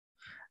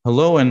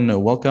Hello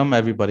and welcome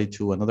everybody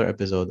to another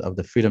episode of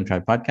the Freedom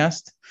Tribe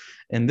podcast.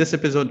 In this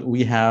episode,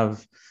 we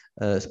have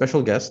a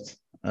special guest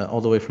all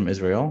the way from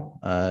Israel.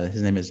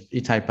 His name is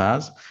Itay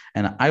Paz,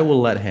 and I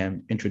will let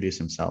him introduce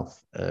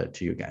himself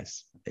to you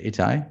guys.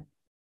 Itay?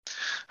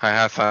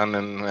 Hi, Hassan,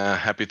 and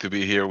happy to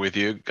be here with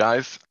you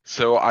guys.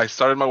 So I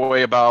started my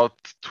way about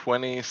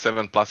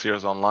 27 plus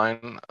years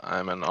online.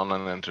 I'm an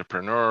online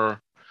entrepreneur.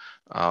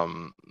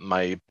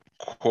 My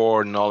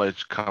core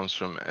knowledge comes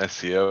from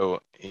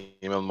SEO,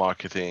 email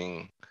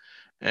marketing,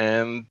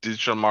 and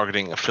digital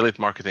marketing, affiliate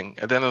marketing.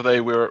 At the end of the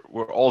day, we're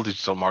all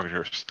digital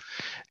marketers,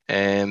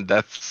 and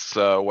that's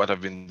what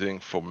I've been doing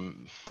for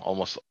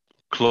almost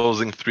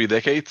closing 3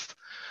 decades.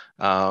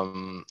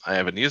 I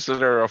have a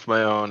newsletter of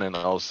my own and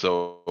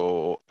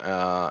also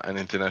an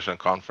international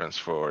conference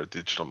for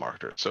digital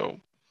marketers. So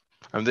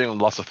I'm doing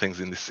lots of things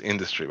in this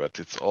industry, but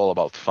it's all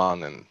about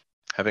fun and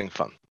having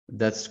fun.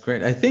 That's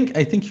great. I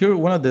think you're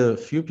one of the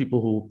few people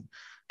who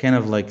kind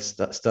of like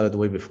started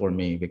way before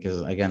me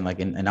because again, like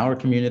in our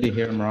community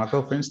here in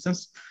Morocco, for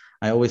instance,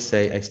 I always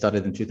say I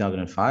started in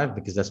 2005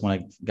 because that's when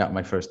I got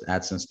my first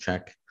AdSense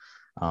check.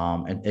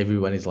 And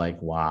everyone is like,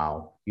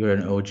 "Wow, you're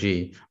an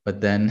OG."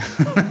 But then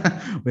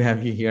we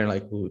have you here,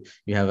 like who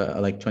you have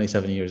like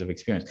 27 years of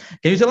experience.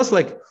 Can you tell us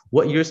like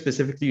what year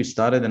specifically you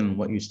started and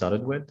what you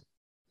started with?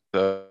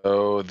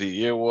 So the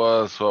year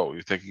was, well,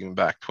 you're taking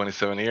back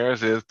 27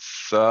 years.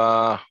 It's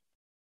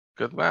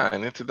good man. I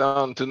need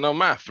to know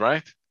math,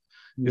 right?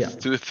 Yeah. It's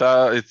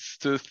 2000.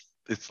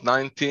 It's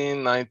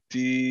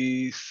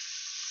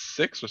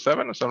 1996 or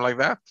seven or something like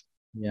that.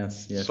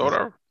 Yes. Yes. Sort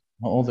Yes. of.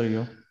 How old are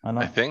you? I I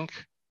know. think.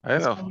 I don't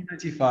It's know. probably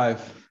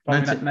 95.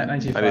 Probably 90,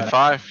 95.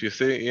 95. You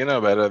see, you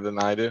know better than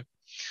I do.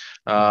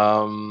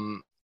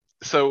 Um,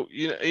 so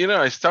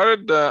I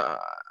started.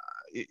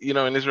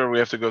 In Israel we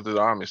have to go to the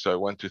army, so I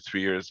went to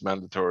 3 years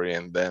mandatory,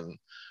 and then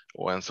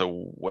once I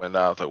went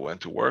out, I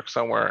went to work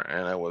somewhere,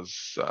 and I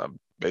was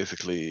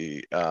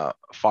basically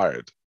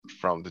fired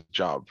from the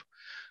job.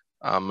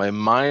 My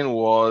mind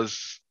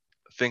was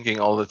thinking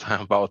all the time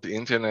about the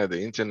internet,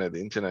 the internet,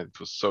 the internet. It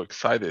was so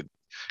exciting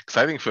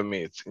for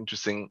me. It's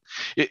interesting.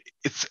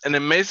 It's an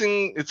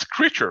amazing. It's a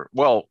creature.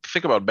 Well,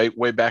 think about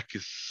way back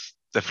is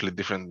definitely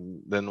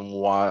different than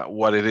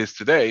what it is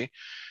today.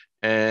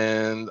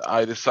 And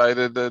I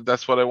decided that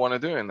that's what I want to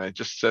do. And I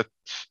just sat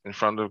in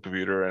front of the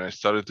computer and I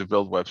started to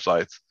build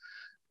websites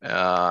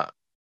uh,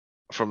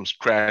 from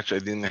scratch. I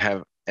didn't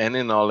have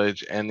any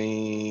knowledge,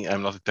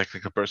 I'm not a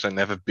technical person, I've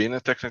never been a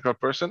technical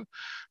person,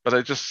 but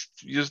I just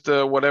used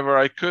whatever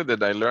I could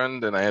that I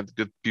learned, and I had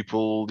good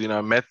people. I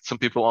met some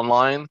people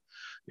online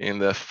in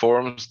the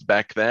forums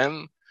back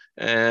then,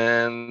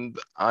 and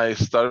I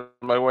started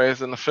my way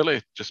as an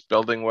affiliate, just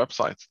building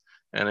websites.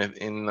 And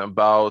in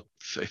about,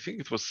 I think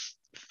it was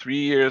 3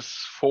 years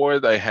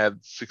forward, I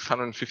had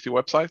 650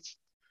 websites.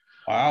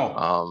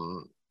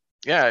 Wow.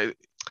 Yeah,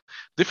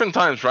 different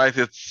times, right?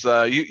 It's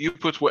you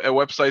put a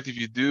website, if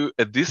you do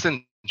a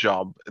decent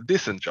job,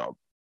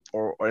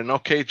 or an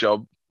okay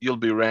job, you'll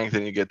be ranked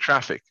and you get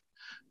traffic.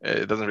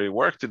 It doesn't really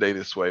work today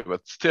this way,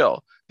 but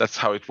still, that's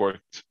how it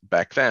worked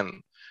back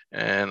then.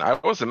 And I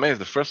was amazed.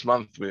 The first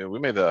month we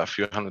made a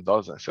few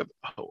 $100s. I said,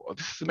 "Oh,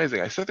 this is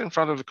amazing." I sat in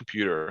front of the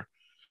computer.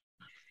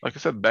 Like I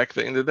said, back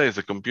in the days,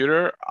 the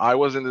computer. I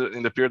was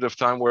in the period of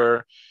time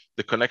where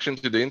the connection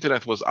to the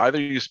internet was either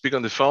you speak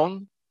on the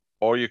phone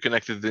or you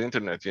connected to the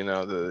internet.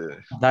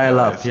 Dial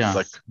up. It's Yeah.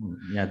 like,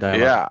 Yeah. Dial up.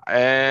 yeah,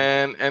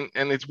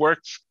 and it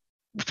worked.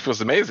 It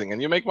was amazing,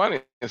 and you make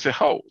money and say,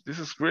 "Oh, this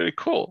is really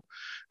cool."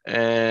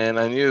 And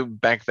I knew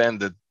back then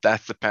that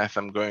that's the path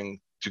I'm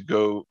going to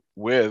go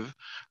with,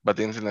 but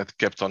the internet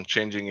kept on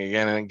changing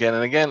again and again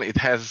and again. It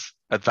has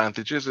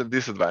advantages and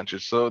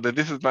disadvantages. So the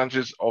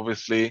disadvantages,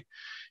 obviously,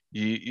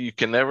 you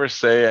can never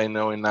say I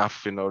know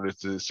enough in order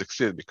to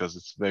succeed, because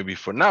it's maybe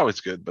for now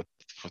it's good, but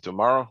for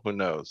tomorrow, who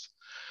knows?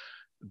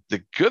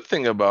 The good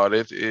thing about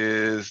it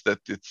is that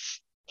it's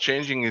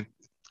changing it.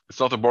 It's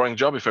not a boring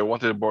job. If I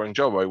wanted a boring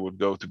job, I would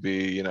go to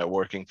be,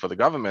 working for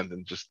the government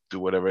and just do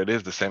whatever it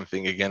is, the same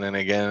thing again and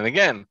again and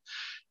again.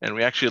 And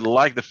we actually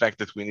like the fact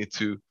that we need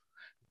to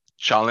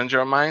challenge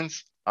our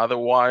minds.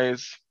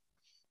 Otherwise,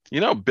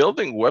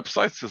 building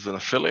websites as an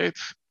affiliate,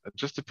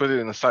 just to put it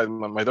in aside,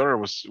 my daughter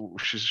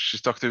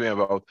she's talked to me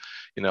about,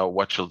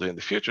 what she'll do in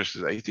the future.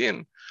 She's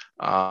 18.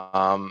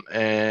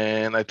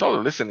 And I told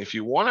her, listen, if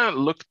you want to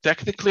look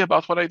technically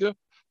about what I do,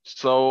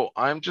 so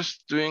I'm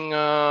just doing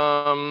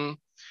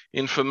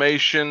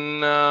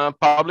information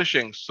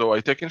publishing. So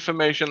I take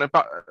information,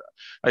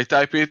 I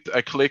type it,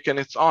 I click, and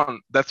it's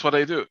on. That's what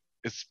I do.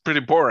 It's pretty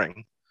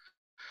boring.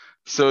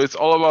 So it's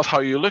all about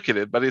how you look at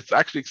it, but it's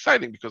actually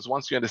exciting because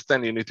once you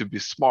understand, you need to be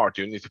smart.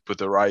 You need to put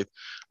the right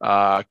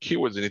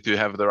keywords. You need to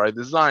have the right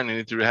design. You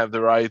need to have the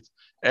right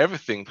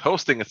everything,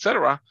 hosting,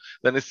 etc.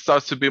 Then it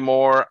starts to be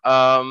more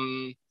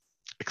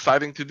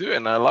exciting to do,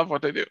 and I love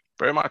what I do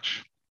very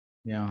much.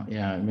 Yeah.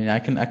 Yeah. I mean, I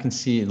can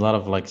see a lot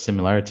of like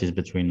similarities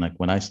between like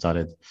when I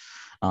started.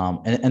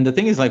 And the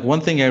thing is, like, one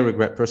thing I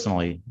regret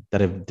personally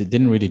that I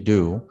didn't really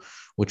do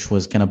which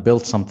was kind of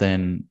build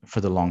something for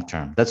the long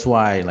term. That's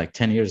why like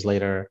 10 years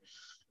later,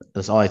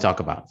 that's all I talk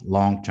about.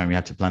 Long term, you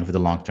have to plan for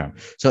the long term.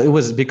 So it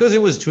was because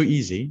it was too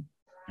easy.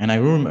 And I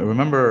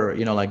remember,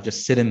 like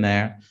just sitting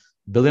there,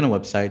 building a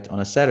website on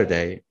a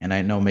Saturday, and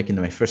I know making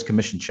my first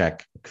commission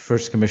check,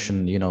 first commission,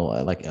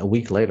 like a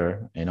week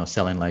later,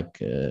 selling like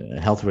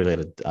health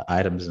related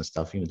items and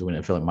stuff, doing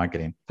affiliate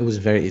marketing. It was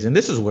very easy. And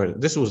this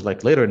was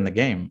like later in the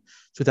game,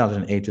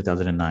 2008,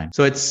 2009.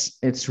 So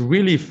it's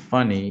really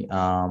funny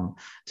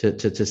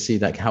to see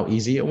like how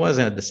easy it was.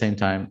 And at the same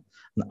time,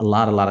 a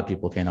lot of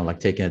people kind of like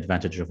taking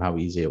advantage of how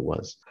easy it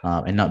was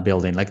and not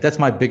building. Like that's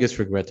my biggest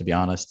regret, to be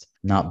honest,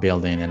 not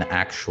building an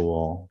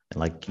actual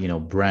like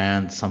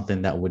brand, something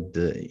that would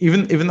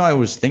even though I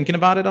was thinking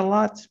about it a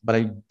lot, but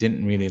I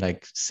didn't really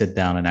like sit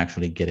down and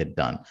actually get it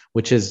done,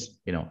 which is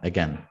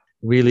again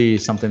really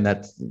something that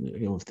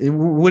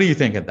what do you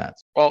think of that?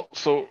 Well,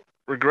 so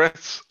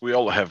regrets, we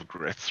all have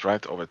regrets,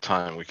 right? Over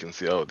time we can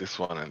see, oh, this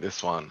one and this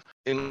one.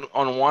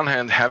 On one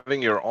hand,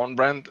 having your own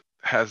brand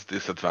has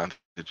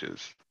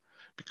disadvantages.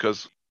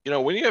 Because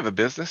when you have a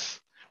business,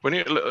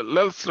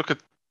 let's look at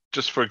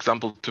just for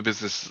example two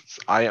businesses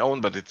I own,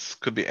 but it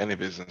could be any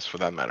business for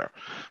that matter.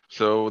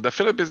 So the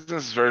affiliate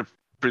business is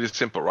pretty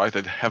simple, right?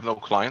 I have no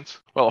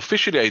clients. Well,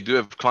 officially I do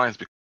have clients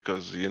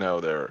because you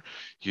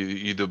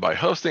do buy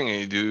hosting and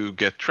you do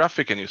get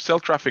traffic and you sell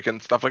traffic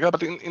and stuff like that.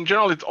 But in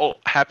general, it's all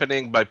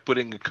happening by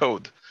putting a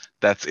code.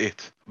 That's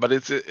it. But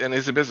it's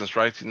a business,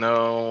 right?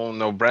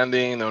 No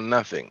branding, no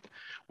nothing.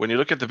 When you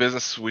look at the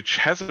business which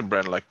has a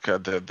brand like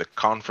the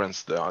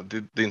conference,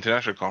 the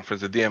international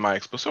conference, the DMI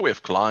Expo, so we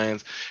have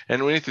clients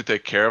and we need to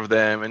take care of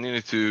them and you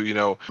need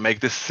to, make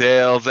the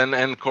sales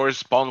and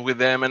correspond with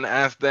them and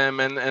ask them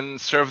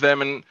and serve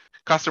them and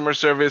customer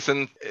service.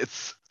 And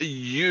it's a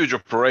huge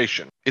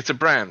operation. It's a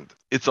brand.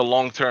 It's a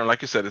long term.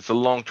 Like you said, it's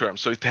a long term.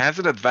 So it has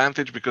an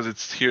advantage because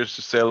it's here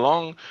to stay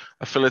long.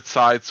 Affiliate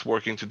sites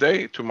working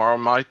today, tomorrow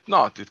might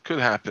not. It could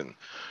happen.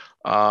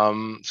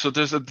 So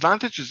there's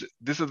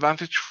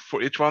disadvantage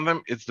for each one of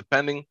them. It's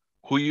depending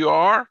who you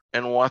are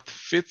and what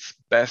fits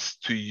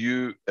best to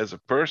you as a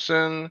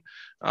person.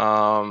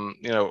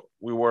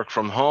 We work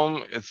from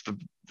home. It's the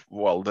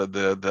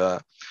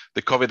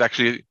COVID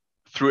actually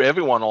threw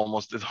everyone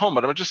almost at home.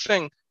 But I'm just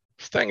saying,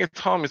 staying at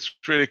home, it's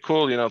really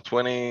cool.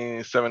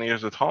 27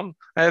 years at home.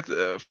 I had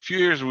a few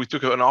years we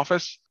took an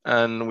office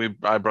and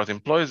I brought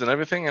employees and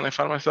everything, and I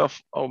found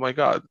myself, oh my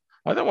God,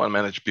 I don't want to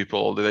manage people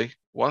all day.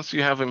 Once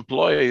you have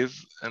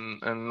employees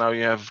and now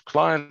you have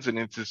clients and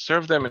you need to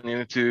serve them and you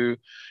need to,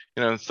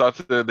 start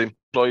the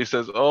employee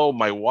says, oh,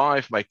 my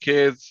wife, my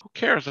kids, who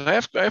cares? I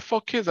have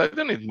 4 kids. I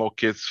don't need more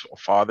kids or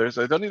fathers.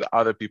 I don't need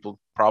other people's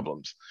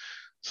problems.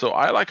 So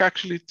I like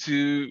actually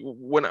to,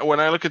 when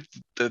I look at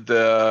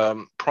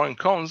the pro and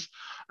cons,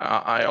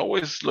 I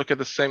always look at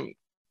the same,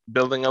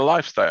 building a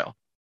lifestyle.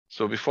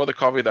 So before the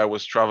COVID, I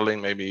was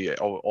traveling maybe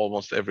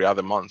almost every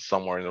other month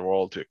somewhere in the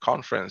world to a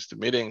conference, to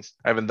meetings.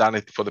 I haven't done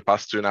it for the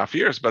past 2.5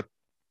 years, but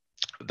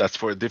that's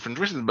for a different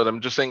reason. But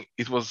I'm just saying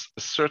it was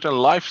a certain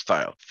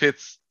lifestyle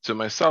fits to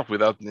myself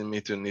without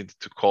me to need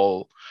to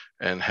call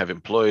and have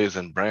employees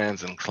and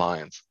brands and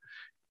clients.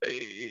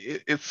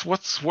 It's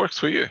what works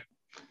for you.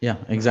 Yeah,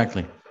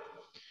 exactly.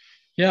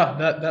 Yeah,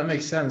 that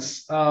makes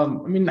sense. I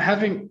mean,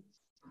 having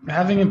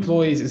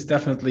employees is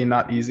definitely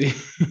not easy.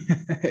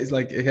 It's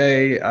like,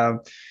 hey,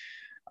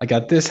 I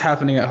got this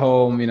happening at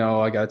home,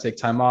 I got to take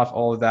time off,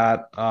 all of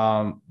that.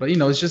 But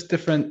it's just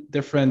different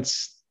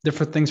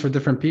things for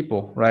different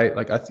people, right?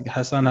 Like I think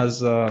Hassan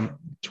has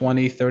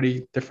 20,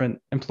 30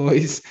 different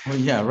employees. Well,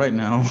 yeah, right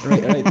now.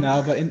 right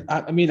now. But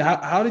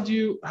how do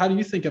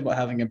you think about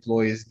having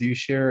employees? Do you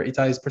share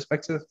Itay's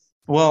perspective?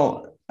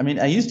 Well,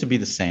 I used to be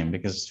the same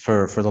because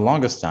for the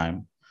longest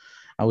time,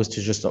 I was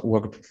to just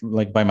work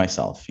like by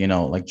myself,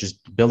 like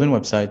just building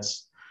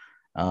websites,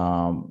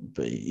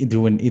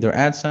 doing either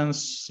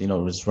AdSense,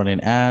 just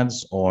running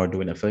ads or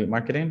doing affiliate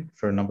marketing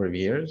for a number of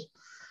years.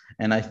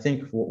 And I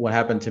think what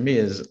happened to me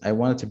is I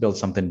wanted to build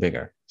something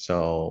bigger.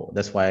 So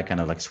that's why I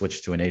kind of like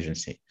switched to an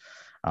agency.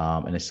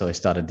 And so I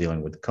started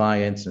dealing with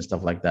clients and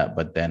stuff like that.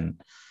 But then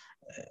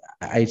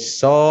I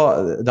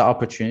saw the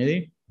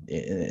opportunity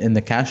in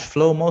the cash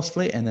flow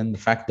mostly, and then the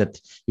fact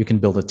that you can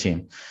build a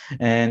team,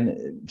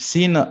 and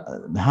seeing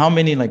how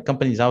many like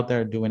companies out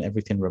there doing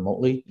everything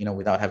remotely,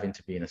 without having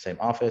to be in the same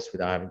office,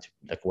 without having to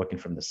like working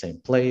from the same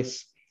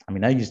place.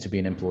 I used to be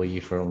an employee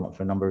for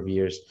a number of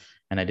years,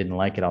 and I didn't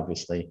like it.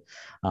 Obviously,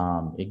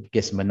 it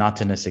gets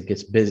monotonous, it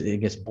gets busy, it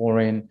gets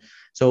boring.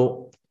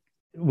 So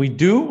we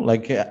do,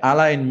 like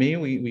Ala and me,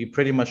 we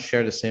pretty much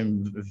share the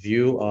same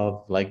view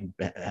of like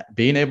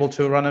being able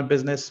to run a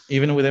business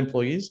even with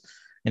employees.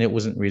 And it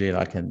wasn't really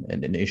like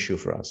an issue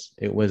for us.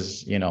 It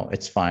was,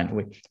 it's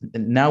fine.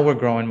 Now we're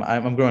growing.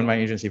 I'm growing my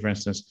agency, for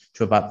instance,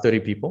 to about 30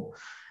 people.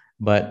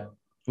 But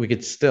we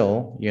could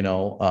still,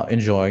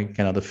 enjoy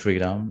kind of the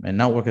freedom and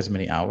not work as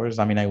many hours.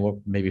 I mean, I work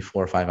maybe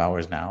 4 or 5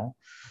 hours now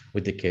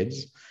with the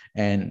kids,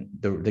 and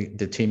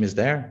the team is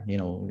there,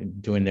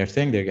 doing their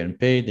thing. They're getting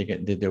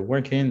paid. They're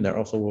working. They're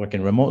also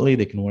working remotely.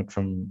 They can work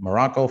from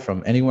Morocco,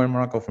 from anywhere in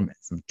Morocco, from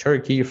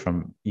Turkey,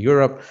 from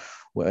Europe.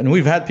 And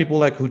we've had people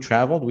like who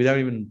traveled without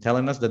even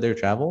telling us that they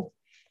traveled,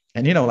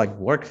 and like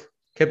work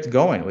kept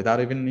going without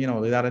even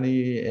without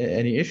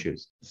any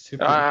issues.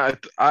 Super.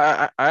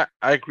 I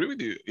agree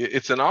with you.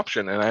 It's an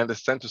option, and I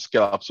understand to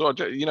scale up. So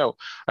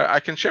I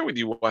can share with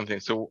you one thing.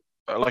 So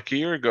like a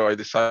year ago, I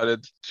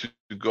decided to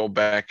go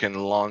back and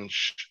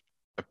launch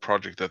a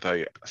project that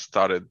I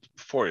started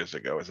 4 years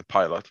ago as a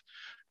pilot,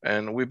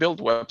 and we built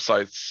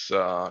websites,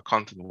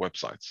 content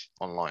websites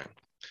online,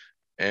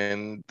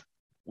 and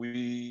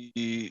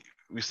we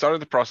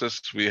started the process.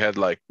 We had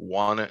like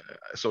one,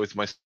 so it's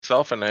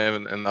myself and I have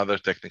another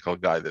technical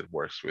guy that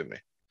works with me,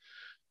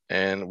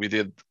 and we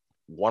did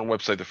one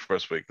website the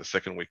first week. The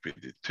second week we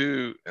did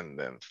two, and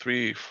then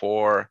three,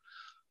 four.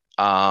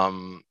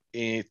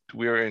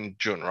 We're in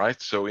June, right?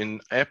 So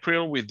in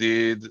April we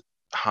did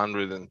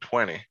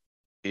 120.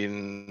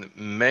 In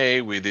May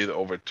we did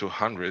over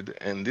 200,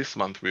 and this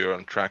month we are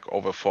on track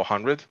over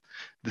 400.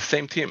 The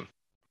same team,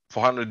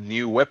 400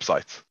 new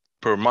websites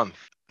per month.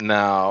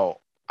 Now,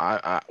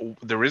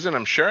 the reason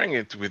I'm sharing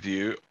it with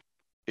you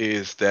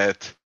is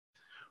that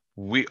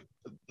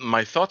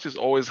my thought is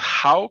always,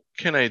 how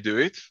can I do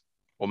it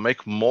or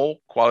make more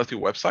quality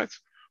websites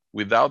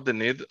without the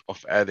need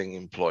of adding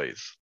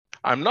employees?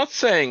 I'm not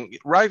saying,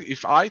 right,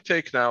 if I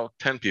take now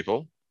 10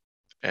 people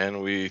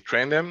and we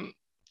train them,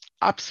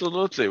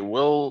 absolutely,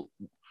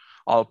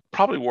 I'll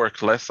probably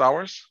work less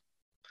hours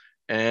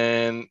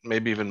and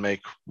maybe even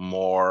make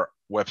more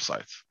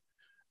websites.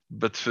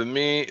 But for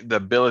me, the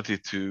ability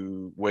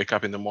to wake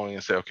up in the morning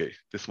and say, okay,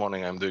 this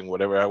morning I'm doing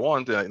whatever I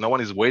want, no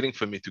one is waiting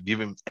for me to give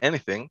him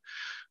anything,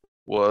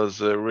 was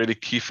a really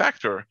key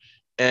factor.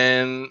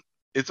 And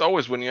it's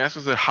always, when you ask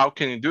us how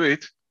can you do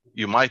it,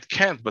 you might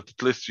can't, but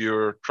at least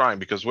you're trying.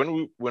 Because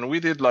when we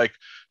did like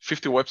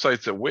 50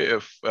 websites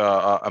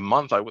a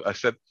month, I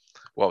said,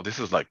 well, this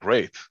is like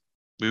great.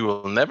 We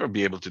will never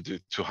be able to do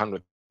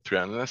 200,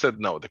 300. And I said,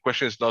 no, the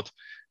question is not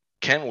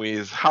can we,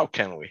 is how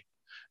can we?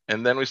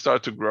 And then we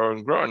started to grow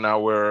and grow. And now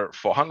we're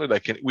 400.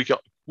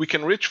 We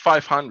can reach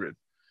 500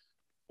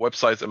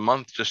 websites a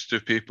month, just two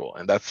people,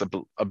 and that's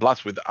a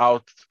blast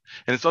without.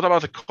 And it's not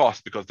about the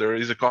cost, because there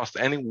is a cost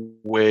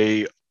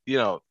anyway,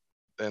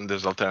 and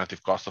there's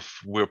alternative cost of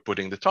we're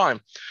putting the time.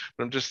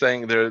 But I'm just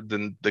saying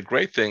the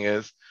great thing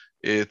is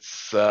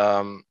it's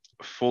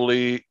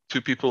fully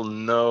two people,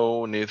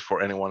 no need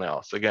for anyone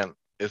else. Again,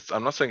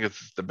 I'm not saying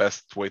it's the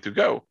best way to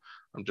go.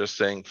 I'm just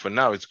saying for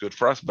now it's good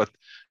for us, but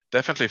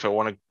definitely if I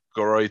want to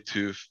grow it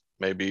to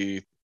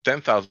maybe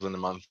 10,000 a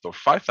month or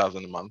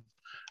 5,000 a month,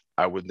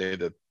 I would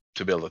need it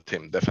to build a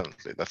team.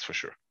 Definitely, that's for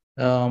sure.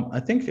 I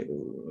think,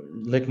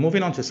 like,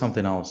 moving on to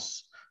something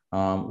else,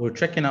 we're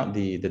checking out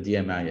the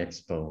DMI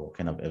Expo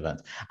kind of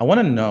event. I want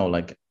to know,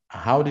 like,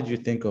 how did you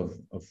think of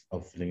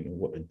like,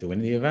 doing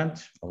the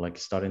event, or like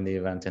starting the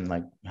event, and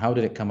like how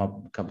did it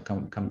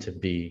come to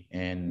be,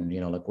 and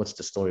like what's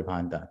the story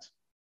behind that?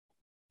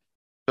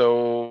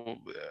 So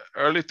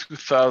early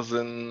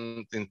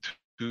 2000, in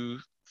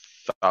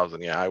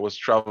 2000, yeah, I was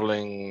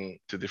traveling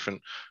to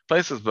different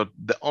places, but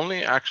the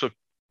only actual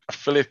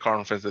affiliate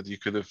conference that you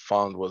could have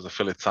found was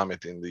Affiliate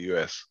Summit in the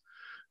US,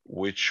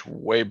 which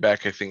way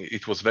back, I think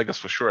it was Vegas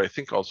for sure. I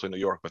think also in New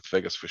York, but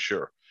Vegas for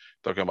sure.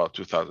 Talking about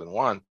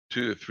 2001,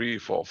 2, 3,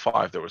 4,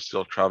 5, they were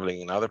still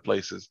traveling in other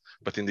places,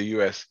 but in the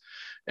US.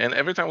 And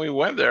every time we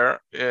went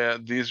there, the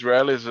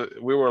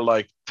Israelis, we were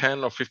like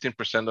 10 or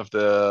 15% of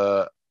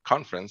the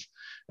conference,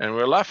 and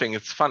we're laughing.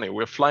 It's funny.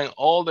 We're flying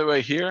all the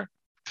way here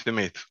to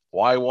meet.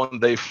 Why won't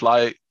they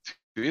fly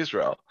to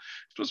Israel?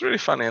 It was really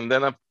funny. And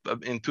then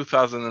in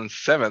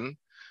 2007,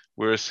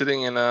 we were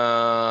sitting in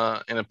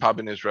a pub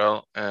in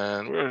Israel,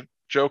 and we were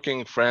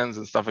joking, friends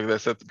and stuff like that. I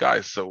said,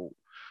 guys, so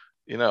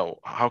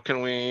how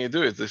can we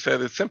do it? They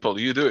said, it's simple,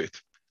 you do it.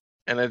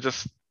 And I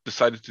just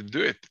decided to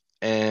do it.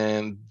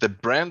 And the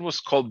brand was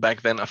called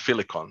back then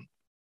Affiliacon,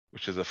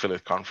 which is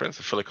affiliate conference,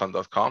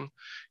 affiliacon.com.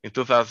 In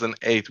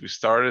 2008, we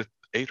started,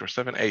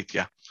 8,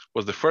 yeah,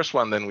 was the first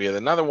one. Then we had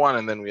another one,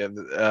 and then we had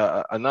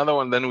another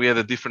one. Then we had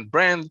a different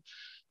brand.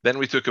 Then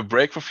we took a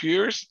break for a few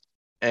years.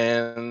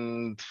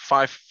 And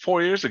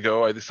 4 years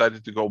ago, I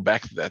decided to go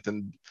back to that.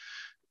 And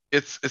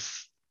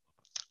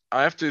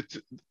I have to,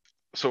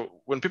 so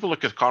when people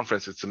look at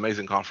conference, it's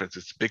amazing conference.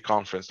 It's a big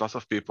conference, lots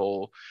of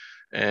people.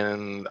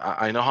 And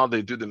I know how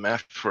they do the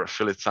math for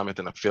Affiliate Summit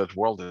and Affiliate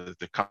World.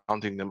 They're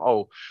counting them.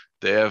 Oh,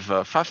 they have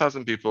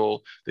 5,000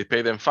 people. They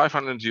pay them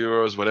 500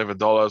 euros, whatever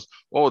dollars.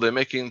 Oh, they're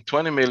making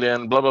 20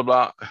 million, blah, blah,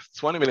 blah.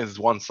 20 million is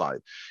one side.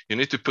 You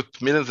need to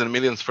put millions and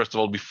millions, first of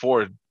all,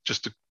 before,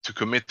 just to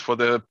commit for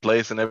the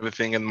place and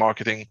everything and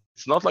marketing.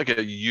 It's not like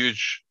a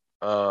huge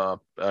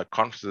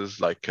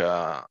conferences like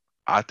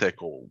ATEC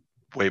or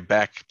way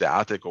back, the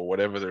ATEC or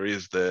whatever there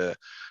is, the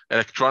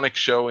electronic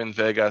show in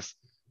Vegas.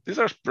 These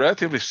are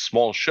relatively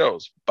small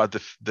shows, but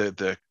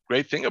the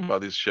great thing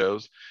about these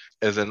shows,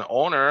 as an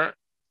owner,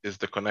 is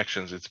the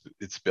connections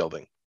it's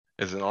building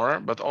as an owner,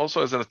 but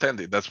also as an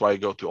attendee. That's why I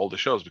go to all the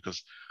shows,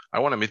 because I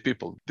want to meet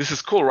people. This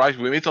is cool, right?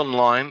 We meet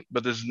online,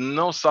 but there's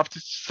no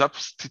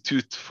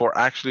substitute for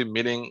actually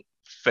meeting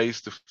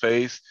face to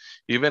face,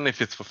 even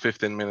if it's for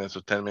 15 minutes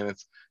or 10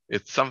 minutes.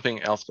 It's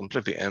something else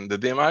completely. And the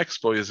DMI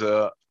Expo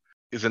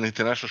is an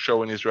international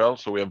show in Israel,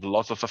 so we have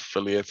lots of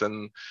affiliates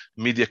and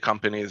media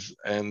companies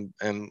and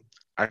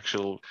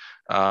actual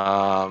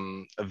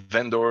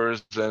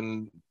vendors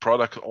and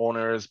product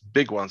owners,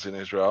 big ones in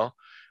Israel.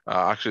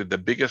 Actually, the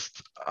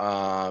biggest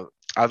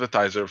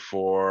advertiser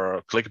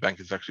for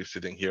ClickBank is actually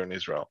sitting here in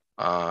Israel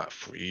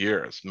for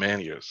years,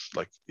 many years.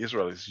 Like,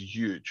 Israel is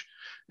huge,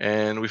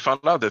 and we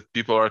found out that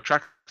people are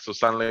attracted. So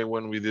suddenly,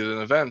 when we did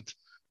an event,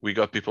 we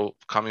got people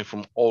coming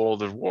from all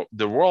over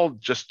the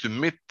world just to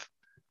meet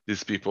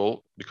these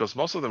people, because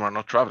most of them are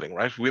not traveling,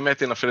 right? We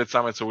met in affiliate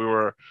summit, so we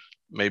were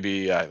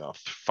maybe, I don't know,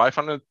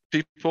 500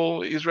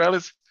 people,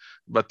 Israelis,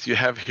 but you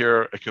have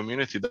here a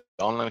community. The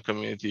online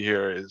community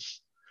here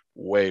is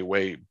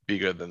way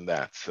bigger than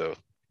that. So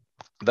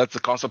that's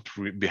the concept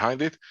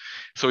behind it.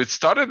 So it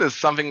started as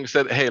something we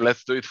said, hey,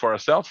 let's do it for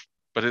ourselves.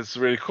 But it's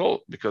really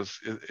cool because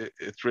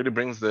it really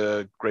brings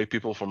the great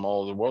people from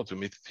all over the world to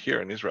meet here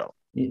in Israel.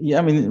 Yeah,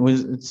 I mean,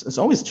 it's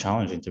always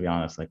challenging, to be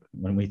honest. Like,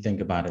 when we think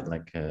about it,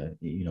 like,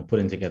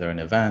 putting together an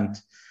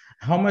event,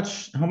 how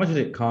much did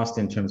it cost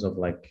in terms of,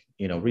 like,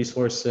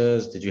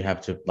 resources? Did you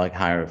have to, like,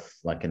 hire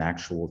like an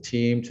actual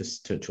team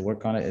to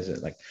work on it? Is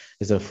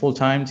it a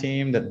full-time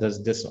team that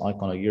does this,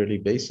 like, on a yearly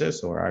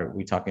basis, or are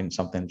we talking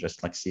something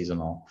just like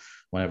seasonal?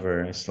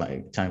 Whenever it's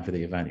like time for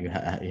the event, you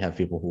have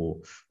people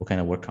who kind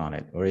of work on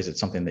it, or is it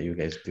something that you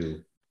guys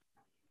do?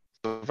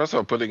 So first of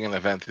all, putting an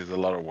event is a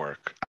lot of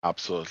work.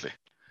 Absolutely.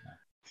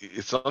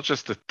 It's not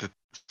just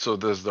so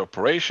there's the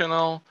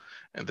operational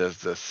and there's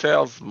the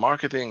sales,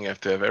 marketing. You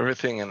have to have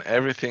everything, and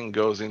everything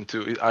goes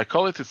into it. I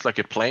call it's like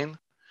a plane.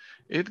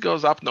 It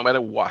goes up no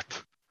matter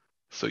what.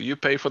 So you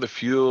pay for the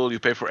fuel, you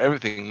pay for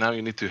everything. Now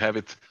you need to have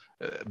it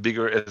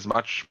bigger, as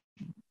much,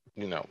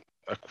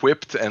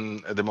 equipped,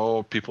 and the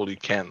more people you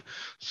can.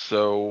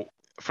 So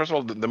first of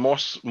all, the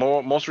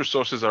most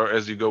resources are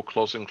as you go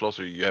closer and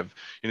closer. You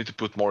need to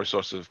put more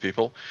resources of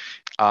people.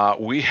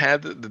 We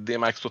had the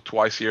DMI Expo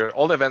twice a year.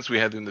 All the events we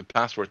had in the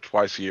past were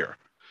twice a year.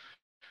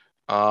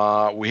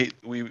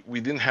 We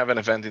didn't have an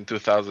event in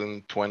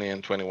 2020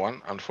 and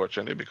 21,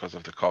 unfortunately, because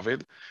of the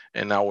COVID,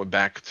 and now we're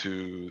back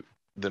to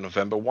the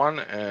November one,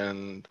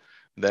 and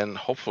then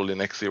hopefully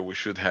next year we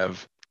should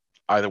have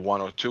either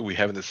one or two. We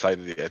haven't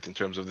decided yet in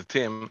terms of the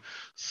team.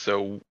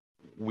 So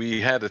we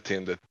had a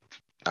team that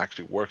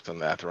actually worked on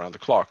that around the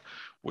clock,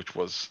 which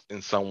was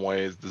in some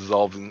ways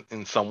dissolved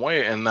in some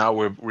way, and now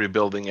we're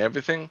rebuilding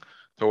everything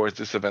towards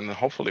this event, and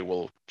hopefully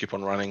we'll keep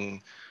on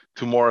running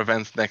 2 more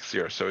events next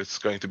year. So it's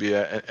going to be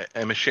a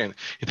machine.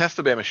 It has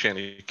to be a machine.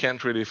 You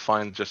can't really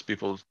find just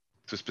people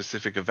to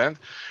specific event.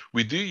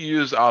 We do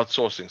use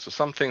outsourcing, so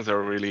some things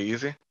are really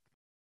easy,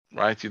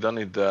 right? You don't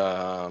need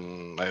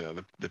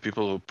the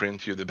people who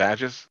print you the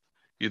badges.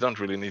 You don't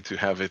really need to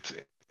have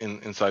it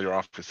inside your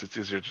office. It's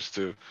easier just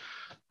to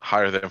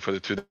hire them for the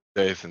 2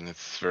 days, and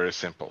it's very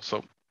simple.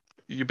 So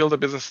you build a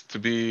business to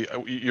be.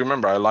 You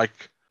remember, I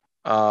like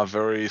a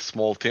very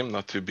small team,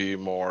 not to be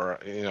more,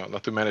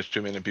 not to manage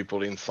too many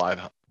people inside.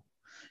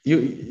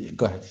 You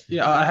go ahead.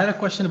 Yeah, I had a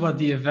question about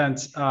the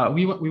event.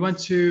 We went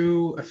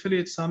to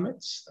affiliate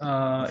summits,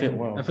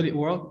 Affiliate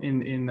World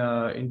in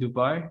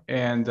Dubai,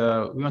 and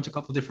we went to a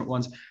couple of different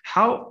ones.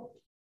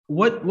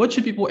 What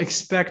should people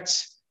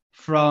expect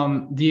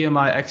from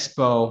DMI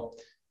Expo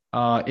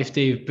if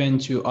they've been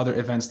to other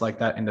events like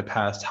that in the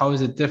past? How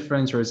is it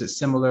different, or is it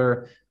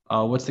similar?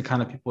 What's the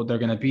kind of people that are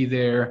going to be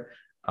there?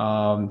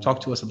 Talk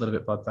to us a little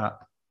bit about that.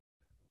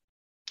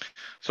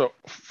 So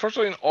first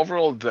of all, in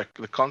overall, the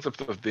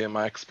concept of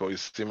DMI Expo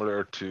is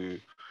similar to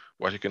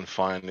what you can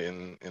find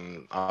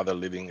in other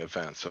leading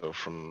events. So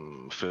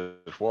from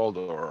Affiliate World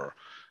or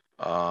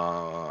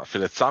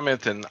Affiliate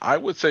Summit, and I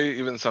would say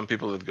even some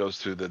people that goes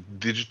to the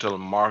digital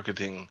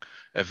marketing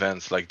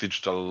events, like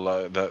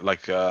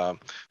the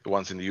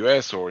ones in the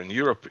US or in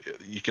Europe,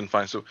 you can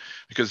find. So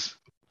because,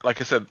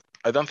 like I said,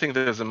 I don't think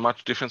there's a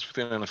much difference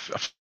between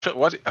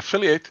what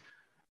affiliate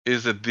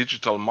is a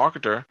digital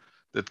marketer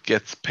that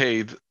gets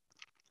paid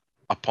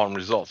upon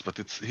results, but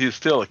he's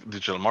still a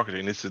digital marketer.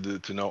 He needs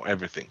to know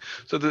everything.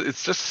 So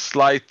it's just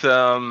slight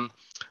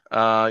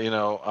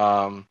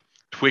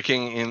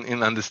tweaking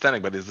in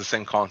understanding, but it's the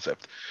same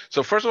concept.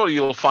 So first of all,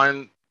 you'll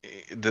find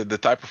the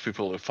type of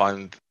people, you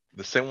find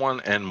the same one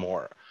and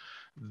more.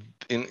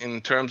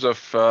 In terms of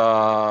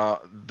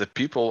the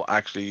people,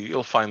 actually,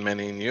 you'll find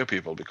many new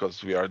people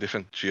because we are a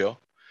different geo.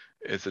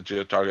 It's a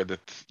geo target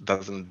that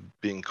doesn't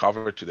being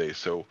covered today.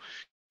 So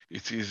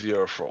it's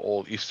easier for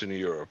all Eastern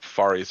Europe,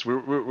 Far East. We're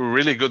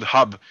really good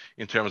hub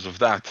in terms of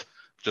that,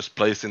 just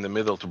placed in the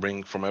middle to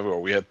bring from everywhere.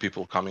 We had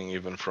people coming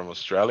even from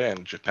Australia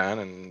and Japan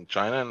and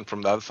China, and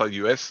from the other side,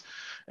 US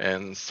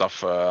and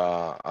South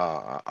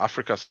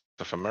Africa.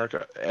 of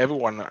America.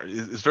 Everyone,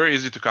 it's very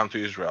easy to come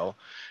to Israel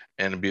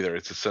and be there.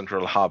 It's a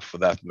central hub for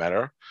that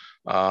matter,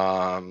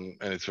 and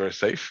it's very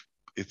safe.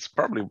 It's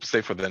probably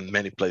safer than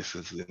many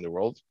places in the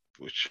world,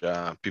 which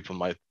people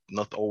might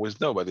not always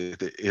know, but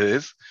it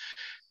is.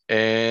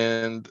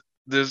 And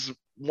there's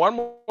one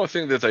more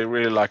thing that I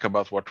really like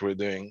about what we're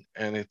doing,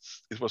 and it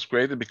was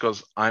created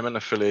because I'm an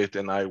affiliate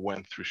and I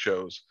went through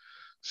shows.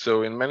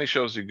 So in many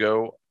shows you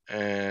go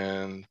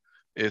and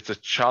it's a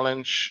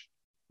challenge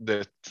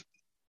that,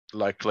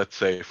 like, let's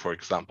say, for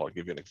example, I'll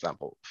give you an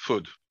example,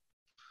 food.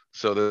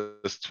 So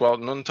there's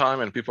 12 noon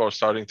time and people are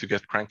starting to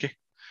get cranky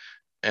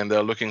and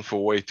they're looking for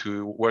a way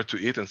to where to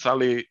eat. And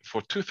suddenly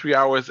for 2-3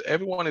 hours,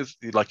 everyone is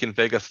like in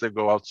Vegas, they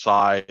go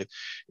outside,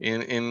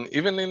 in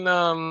even in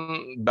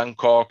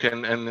Bangkok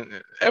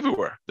and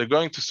everywhere. They're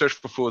going to search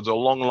for foods or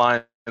long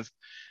lines.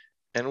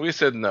 And we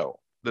said, no,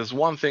 there's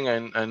one thing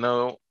I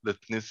know that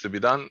needs to be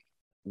done.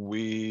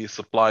 We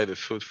supply the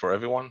food for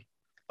everyone,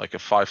 like a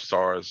 5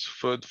 stars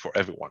food for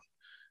everyone.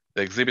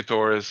 The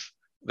exhibitors,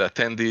 the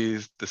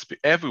attendees,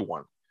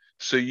 everyone.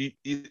 So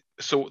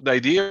so the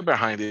idea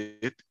behind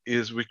it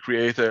is we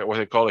create what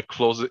I call a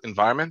closed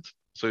environment.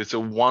 So it's a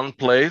one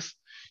place.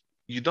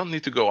 You don't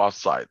need to go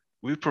outside.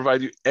 We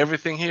provide you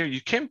everything here. You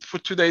came for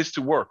 2 days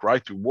to work,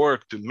 right? To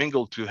work, to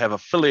mingle, to have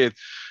affiliate,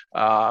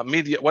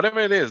 media,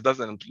 whatever it is,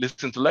 doesn't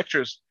listen to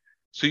lectures.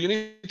 So you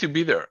need to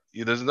be there.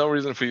 There's no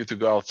reason for you to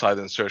go outside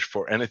and search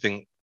for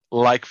anything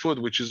like food,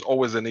 which is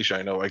always an issue.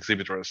 I know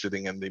exhibitors are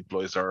sitting and the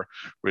employees are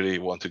really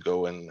want to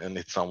go and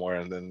eat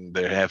somewhere, and then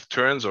they have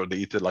turns or they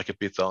eat it like a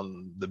pizza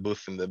on the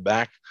booth in the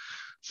back.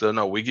 So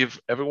no, we give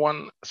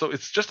everyone. So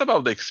it's just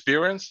about the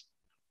experience.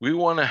 We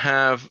want to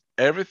have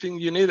everything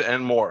you need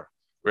and more.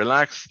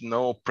 Relax,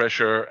 no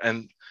pressure,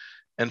 and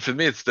for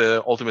me, it's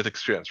the ultimate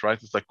experience, right?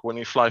 It's like when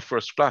you fly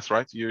first class,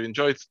 right? You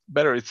enjoy it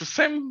better. It's the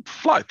same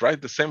flight, right?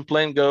 The same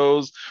plane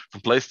goes from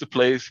place to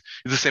place.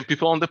 It's the same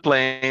people on the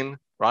plane,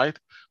 right?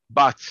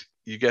 But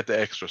you get the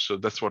extra. So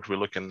that's what we're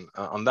looking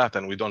on that.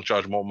 And we don't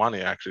charge more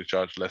money. I actually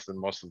charge less than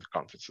most of the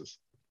conferences.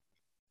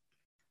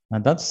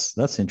 And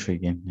that's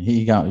intriguing.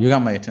 You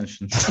got my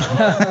attention.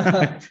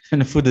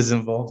 And the food is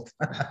involved.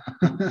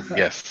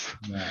 Yes.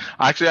 Yeah.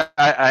 Actually,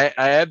 I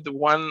had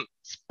one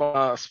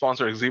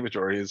sponsor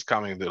exhibitor. He's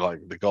coming,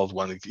 the gold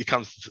one. He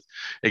comes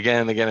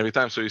again and again every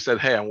time. So he said,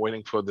 hey, I'm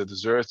waiting for the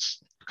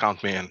desserts.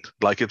 Count me in.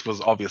 Like, it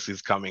was obvious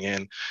he's coming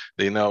in.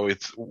 They know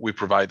we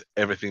provide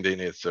everything they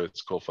need. So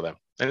it's cool for them.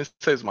 And it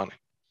saves money.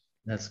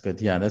 That's good.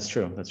 Yeah, that's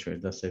true. That's true.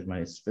 It does save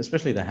money,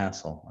 especially the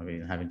hassle. I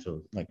mean, having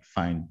to like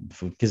find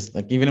food, because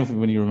like even if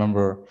when you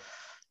remember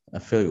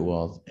affiliate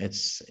world,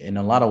 it's in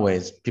a lot of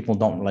ways people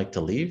don't like to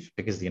leave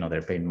because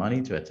they're paying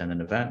money to attend an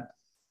event,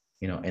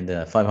 in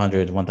the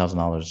 $500,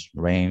 $1,000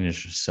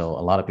 range. So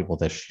a lot of people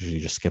they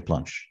usually just skip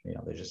lunch.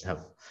 They just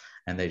have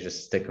and they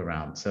just stick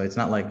around. So it's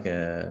not like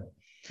an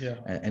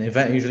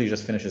event usually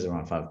just finishes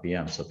around 5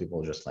 p.m. So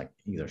people just like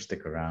either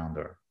stick around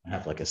or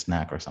have like a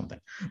snack or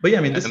something. But yeah,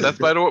 I mean,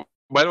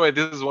 by the way,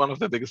 this is one of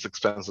the biggest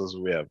expenses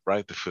we have,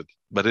 right? The food.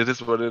 But it is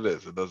what it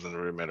is. It doesn't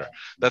really matter.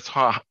 That's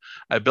how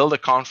I build a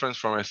conference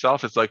for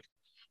myself. It's like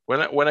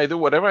when I do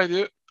whatever I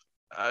do,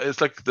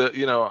 it's like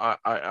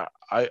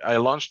I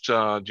launched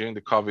during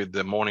the COVID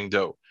the Morning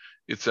Dough.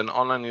 It's an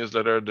online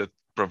newsletter that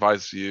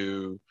provides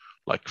you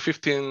like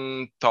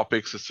 15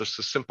 topics. It's just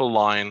a simple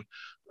line.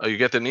 You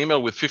get an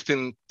email with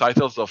 15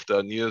 titles of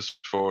the news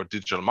for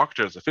digital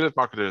marketers, affiliate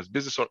marketers,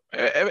 business, or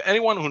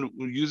anyone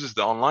who uses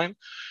the online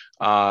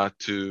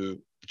to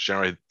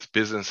generate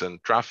business and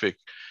traffic.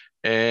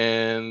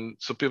 And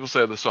so people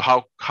say, so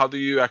how do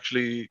you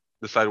actually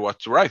decide what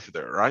to write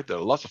there, right? There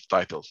are lots of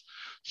titles.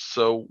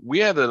 So we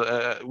have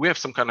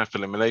some kind of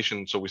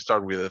elimination. So we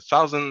start with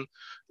 1,000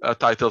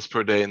 titles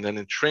per day, and then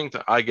in shrink,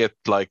 I get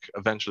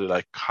eventually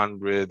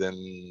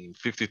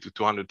 150 to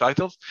 200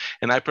 titles.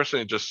 And I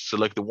personally just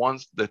select the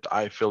ones that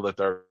I feel that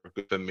are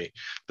good for me.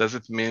 Does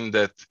it mean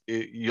that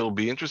you'll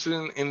be interested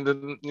in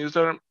the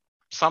newsletter?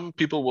 Some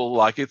people will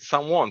like it,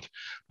 some won't.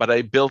 But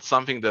I built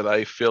something that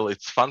I feel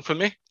it's fun for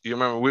me. You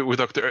remember we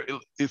talked,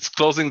 it's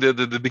closing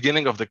the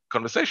beginning of the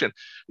conversation.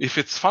 If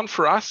it's fun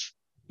for us,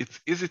 it's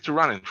easy to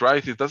run it,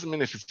 right? It doesn't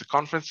mean if it's the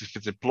conference, if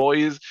it's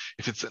employees,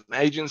 if it's an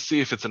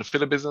agency, if it's an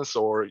affiliate business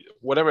or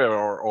whatever,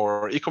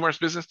 or e-commerce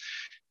business.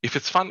 If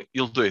it's fun,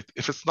 you'll do it.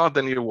 If it's not,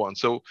 then you won't.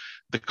 So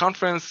the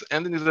conference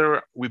and the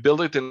newsletter, we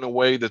build it in a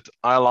way that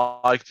I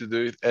like to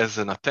do it as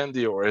an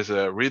attendee or as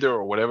a reader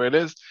or whatever it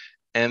is.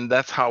 And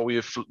that's how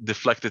we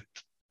deflect it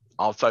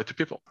outside to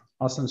people.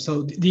 Awesome.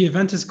 So the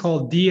event is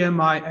called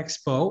DMI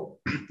Expo.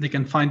 They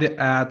can find it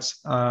at,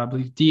 I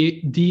believe,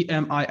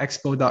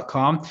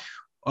 dmiexpo.com.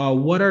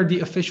 What are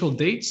the official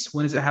dates?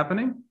 When is it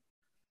happening?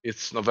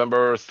 It's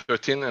November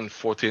 13th and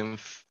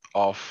 14th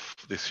of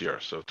this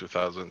year, so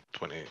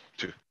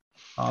 2022.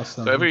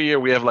 Awesome. So every year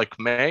we have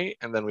May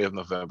and then we have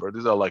November.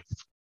 These are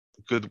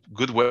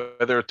good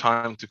weather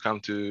time to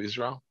come to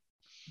Israel.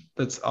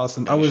 That's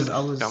awesome. I was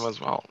come as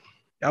well.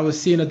 I was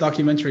seeing a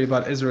documentary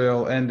about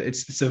Israel, and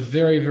it's a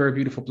very, very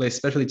beautiful place,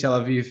 especially Tel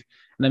Aviv.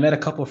 And I met a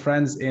couple of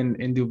friends in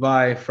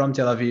Dubai from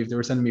Tel Aviv. They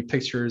were sending me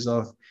pictures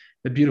of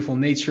the beautiful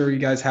nature you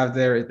guys have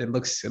there. It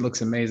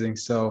looks amazing.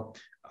 So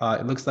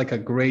it looks like a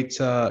great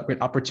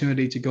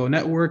opportunity to go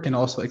network and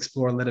also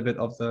explore a little bit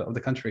of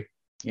the country.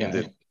 Yeah,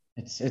 Indeed.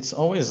 it's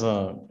always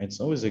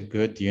a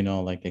good,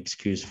 like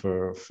excuse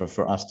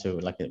for us to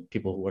like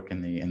people who work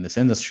in this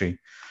industry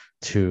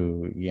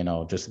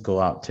to just go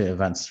out to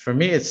events. For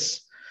me,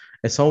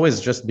 it's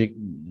always just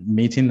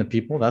meeting the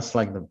people. That's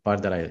like the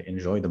part that I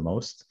enjoy the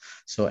most.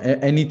 So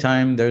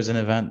anytime there's an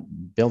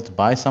event built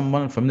by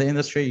someone from the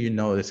industry,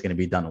 it's going to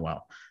be done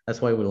well. That's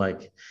why we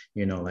like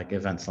like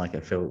events like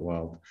Affiliate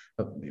World.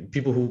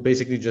 People who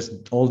basically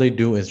just all they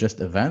do is just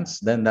events,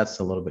 then that's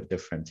a little bit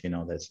different.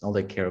 That's all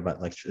they care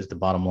about, like, is the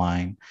bottom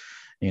line.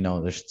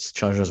 Just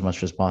charge as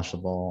much as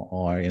possible,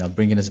 or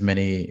bring in as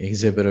many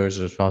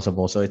exhibitors as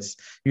possible. So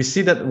you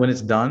see that when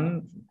it's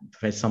done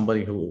by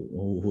somebody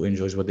who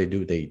enjoys what they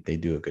do, they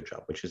do a good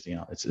job, which is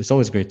it's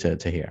always great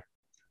to hear.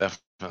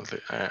 Definitely,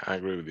 I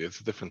agree with you.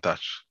 It's a different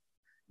touch.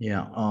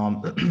 Yeah.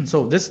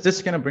 So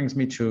this kind of brings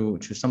me to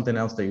something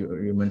else that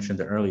you mentioned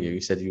earlier.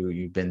 You said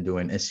you've been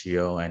doing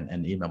SEO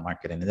and email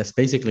marketing, and that's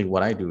basically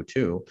what I do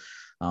too,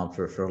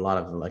 for a lot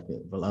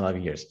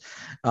of years.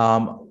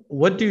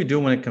 What do you do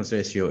when it comes to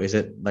SEO? Is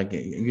it like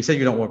you said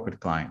you don't work with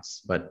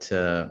clients, but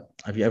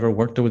have you ever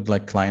worked with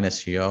like client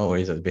SEO, or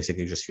is it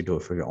basically just you do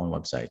it for your own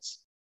websites?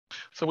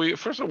 So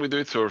first of all, we do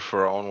it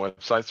for our own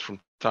websites from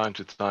time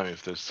to time.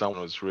 If there's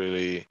someone who's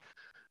really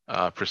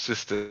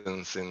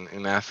persistence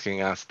in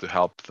asking us to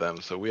help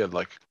them. So we had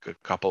like a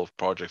couple of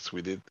projects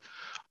we did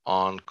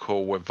on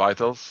Core Web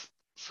Vitals.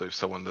 So if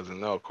someone doesn't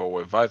know, Core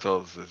Web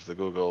Vitals is the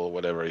Google,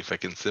 whatever, if I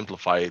can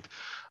simplify it,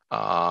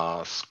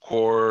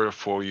 score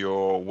for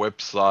your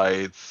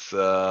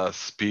website's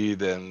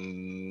speed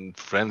and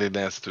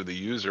friendliness to the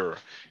user,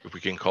 if we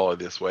can call it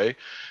this way.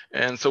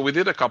 And so we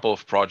did a couple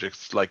of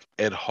projects like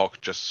ad hoc,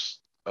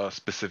 just a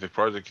specific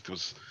project. It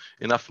was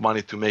enough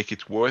money to make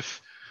it worth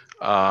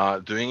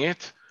doing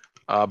it.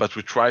 But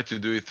we try to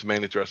do it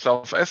mainly to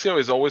ourselves. SEO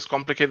is always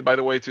complicated, by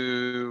the way,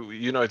 to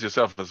it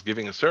yourself as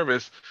giving a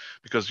service,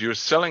 because you're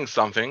selling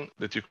something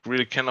that you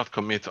really cannot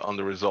commit on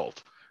the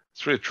result.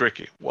 It's really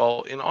tricky.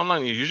 Well, in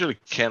online, you usually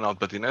cannot,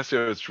 but in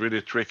SEO, it's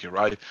really tricky,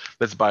 right?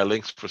 Let's buy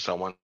links for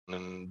someone,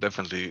 and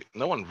definitely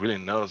no one really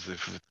knows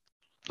if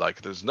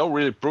there's no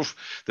really proof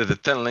that the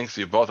 10 links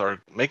you bought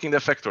are making the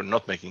effect or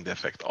not making the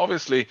effect.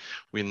 Obviously,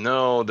 we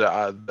know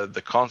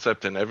the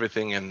concept and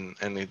everything,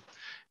 and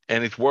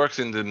it works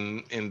in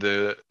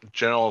the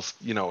general,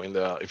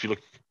 if you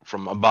look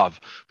from above,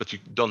 but you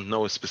don't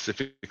know a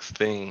specific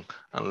thing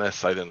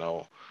unless, I don't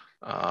know,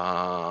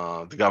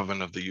 the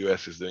government of the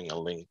US is doing a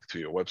link to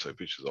your website,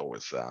 which is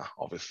always,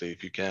 obviously,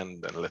 if you can,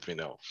 then let me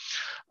know.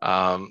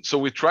 So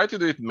we try to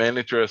do it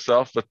mainly to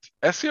ourselves, but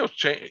SEO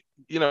change,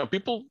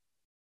 people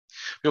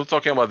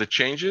talking about the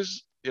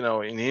changes,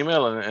 in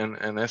email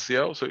and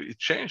SEO. So it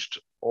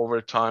changed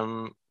over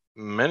time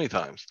many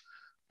times.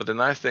 But the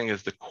nice thing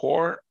is the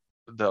core,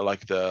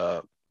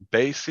 the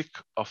basic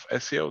of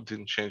SEO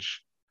didn't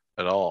change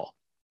at all.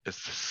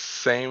 It's the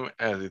same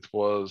as it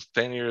was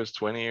 10 years,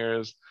 20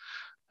 years.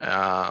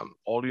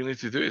 All you need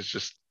to do is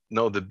just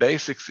know the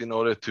basics in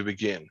order to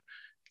begin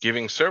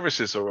giving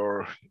services,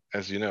 or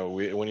as you know,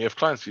 when you have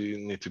clients, you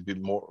need to be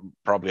more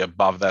probably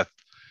above that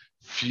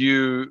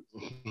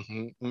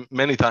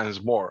many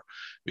times more,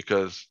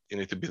 because you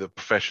need to be the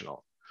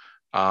professional.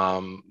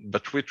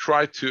 But we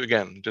try to,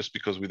 again, just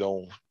because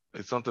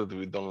it's not that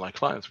we don't like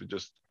clients, we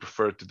just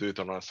prefer to do it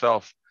on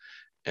ourselves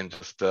and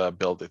just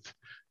build it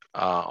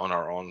on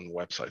our own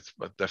websites.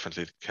 But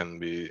definitely it can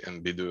be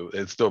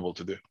it's doable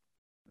to do.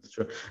 That's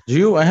true.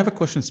 I have a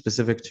question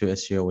specific to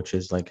SEO, which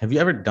is like, have you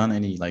ever done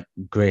any like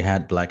gray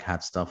hat, black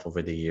hat stuff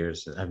over the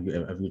years? Have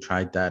you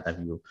tried that?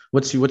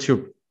 What's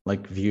your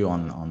like view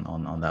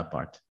on that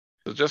part?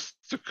 So just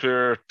to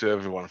clear to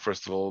everyone,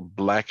 first of all,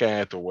 black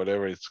hat or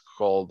whatever it's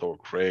called, or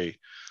gray.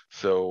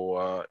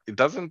 So it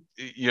doesn't,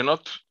 you're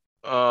not,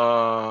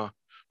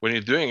 when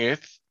you're doing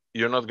it,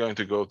 you're not going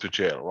to go to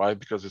jail, right?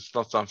 Because it's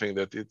not something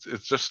that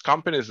it's just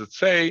companies that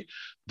say,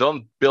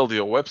 don't build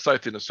your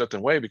website in a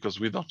certain way because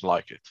we don't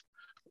like it.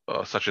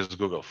 Such as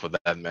Google, for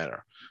that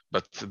matter.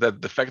 But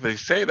the fact that they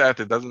say that,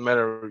 it doesn't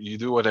matter. You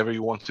do whatever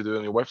you want to do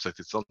on your website.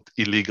 It's not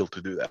illegal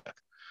to do that.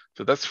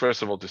 So that's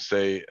first of all to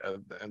say.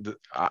 And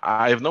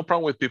I have no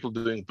problem with people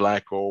doing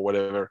black or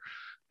whatever.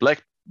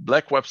 Black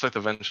website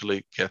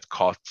eventually get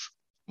caught.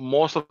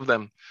 Most of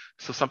them.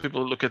 So some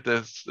people look at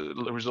this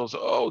results.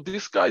 Oh,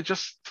 this guy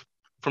just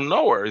from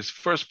nowhere is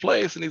first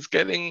place and he's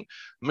getting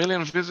 1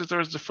 million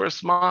visitors the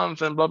first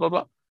month and blah blah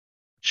blah.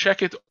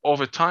 Check it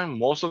over time.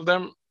 Most of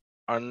them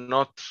are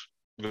not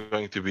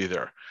going to be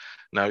there.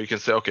 Now you can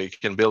say, okay, you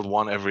can build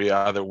one every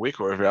other week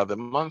or every other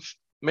month.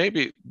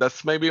 Maybe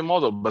that's a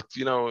model, but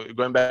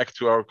going back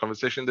to our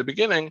conversation in the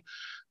beginning,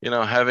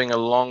 having a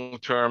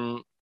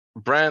long-term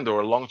brand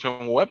or a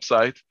long-term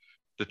website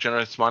that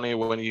generates money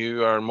when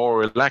you are more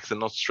relaxed and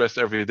not stressed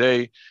every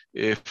day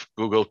if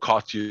Google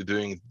caught you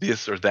doing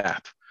this or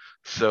that.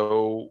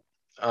 So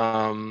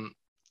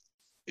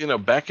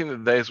back in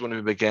the days when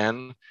we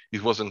began,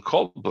 it wasn't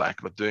called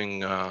black, but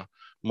doing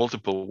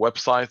multiple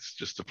websites,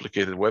 just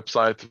duplicated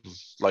website. It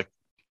was like,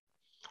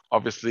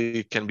 obviously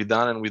it can be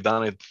done, and we've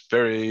done it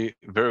very,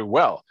 very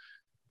well.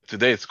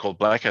 Today it's called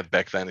black hat.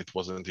 Back then it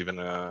wasn't even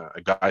a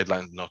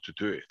guideline not to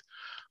do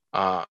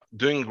it.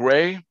 Doing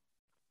gray,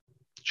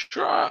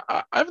 sure,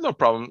 I have no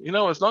problem. You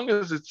know, as long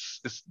as it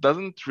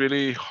doesn't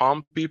really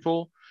harm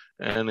people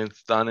and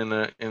it's done in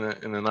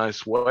a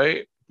nice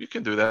way, you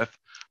can do that.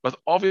 But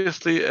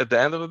obviously, at the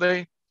end of the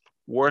day,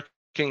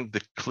 working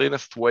the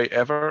cleanest way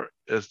ever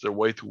is the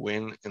way to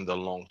win in the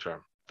long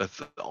term. That's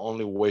the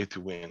only way to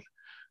win.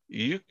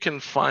 You can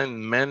find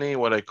many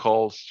what I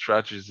call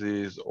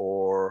strategies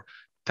or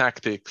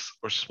tactics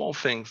or small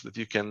things that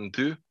you can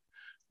do,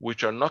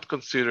 which are not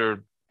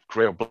considered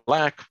gray or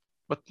black,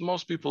 but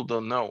most people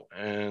don't know,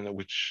 and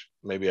which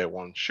maybe I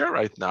won't share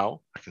right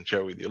now. I can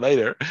share with you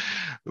later,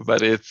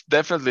 but it's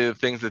definitely the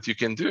things that you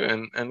can do,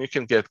 and you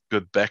can get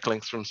good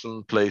backlinks from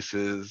some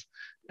places,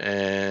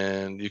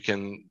 and you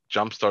can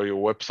jumpstart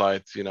your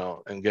website, you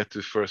know, and get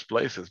to first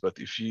places. But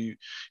if you're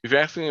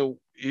asking,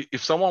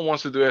 if someone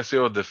wants to do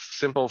SEO, the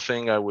simple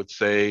thing I would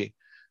say,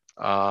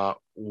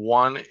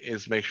 one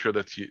is make sure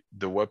that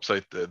the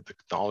website, the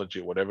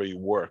technology, whatever you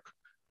work,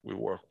 we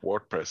work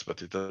WordPress,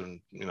 but it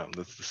doesn't, you know,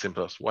 that's the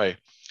simplest way,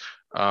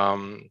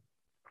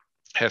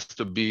 has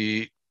to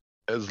be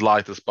as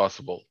light as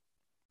possible.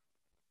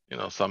 You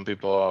know, some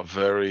people are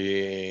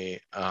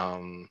very,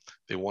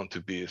 they want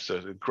to be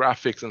certain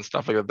graphics and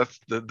stuff like that. That's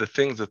the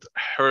things that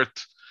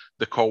hurt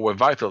the core web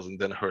vitals and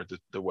then hurt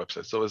the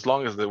website. So as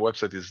long as the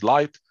website is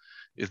light,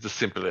 is the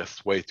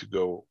simplest way to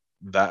go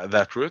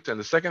that route. And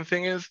the second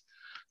thing is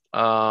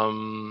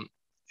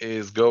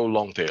go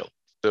long tail.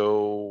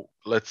 So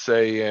let's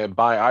say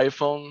buy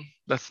iPhone,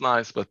 that's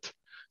nice, but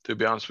to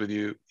be honest with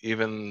you,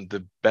 even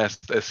the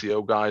best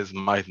SEO guys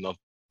might not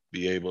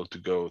be able to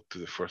go to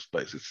the first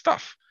place. It's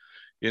tough.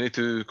 You need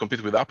to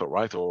compete with Apple,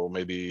 right? Or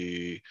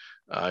maybe,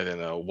 I don't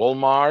know,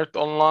 Walmart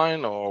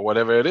online or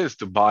whatever it is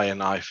to buy an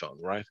iPhone,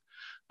 right?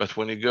 But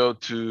when you go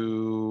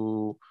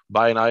to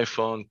buy an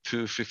iPhone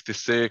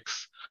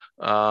 256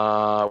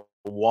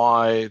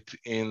 white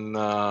in,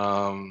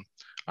 I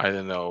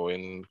don't know,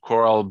 in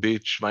Coral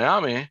Beach,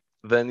 Miami,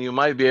 then you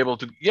might be able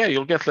to, yeah,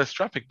 you'll get less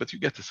traffic, but you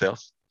get the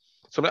sales.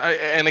 So,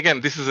 and again,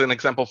 this is an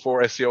example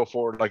for SEO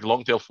for like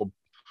long tail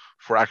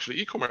for actually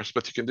e-commerce,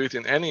 but you can do it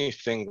in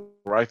anything,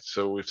 right?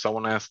 So if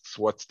someone asks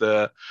what's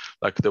the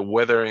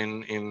weather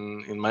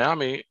in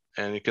Miami,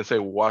 and you can say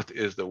what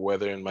is the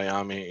weather in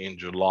Miami in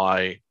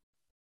July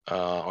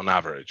on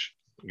average.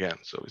 Again,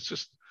 so it's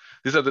just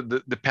these are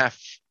the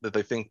paths that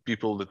I think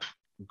people that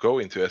go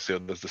into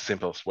SEO, that's the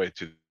simplest way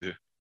to do.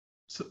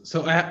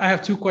 So I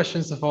have two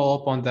questions to follow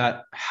up on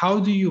that. How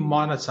do you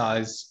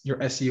monetize your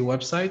SEO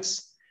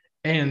websites,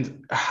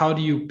 and how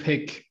do you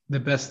pick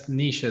the best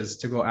niches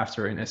to go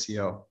after in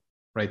SEO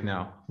right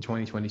now in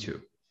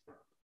 2022?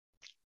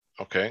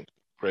 Okay,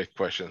 great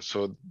question.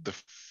 So the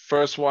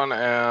first one,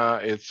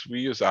 we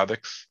use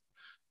AdX.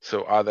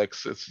 So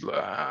AdX, it's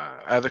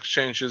AdX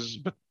changes,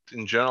 but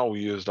in general we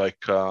use like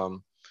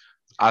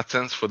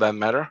AdSense for that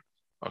matter.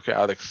 Okay,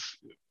 AdX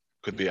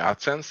could be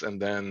AdSense,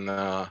 and then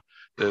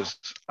there's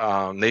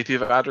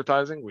native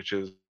advertising, which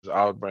is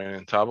Outbrain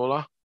and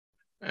Taboola.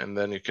 And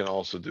then you can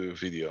also do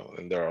video,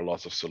 and there are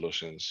lots of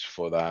solutions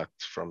for that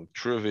from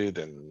TrueVid,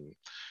 and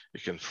you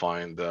can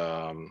find,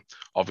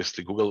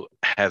 obviously Google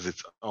has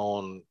its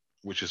own,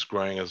 which is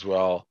growing as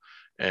well.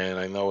 And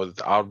I know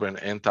that Outbrain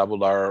and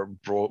Taboola are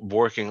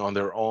working on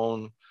their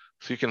own,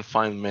 so you can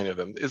find many of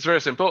them. It's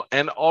very simple,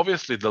 and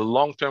obviously the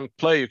long-term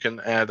play, you can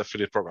add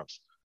affiliate programs.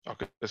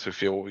 Okay, so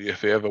if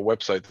you have a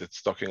website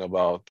that's talking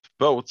about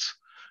boats,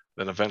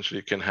 then eventually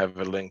you can have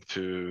a link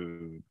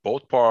to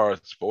boat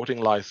parts,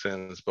 boating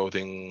license,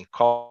 boating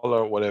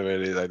color, whatever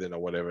it is. I don't know,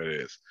 whatever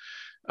it is.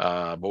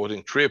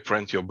 Boating trip,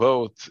 rent your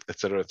boat,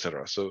 etc.,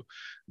 etc. So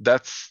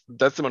that's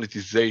the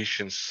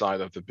monetization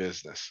side of the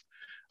business.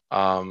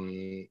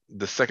 The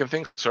second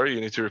thing, sorry,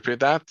 you need to repeat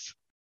that.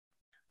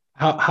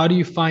 How do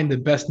you find the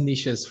best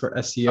niches for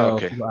SEO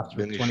okay, after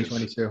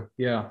 2022?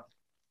 Yeah.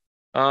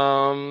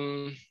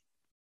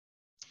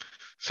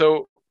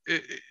 So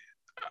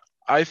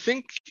I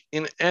think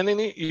in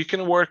any, you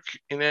can work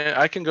in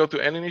I can go to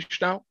any niche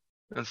now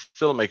and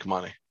still make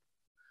money.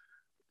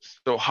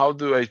 So how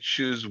do I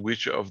choose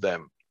which of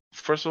them?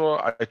 First of all,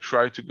 I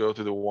try to go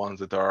to the ones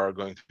that are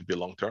going to be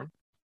long-term.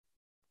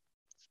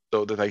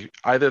 So that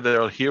either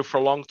they're here for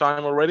a long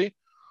time already,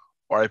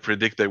 or I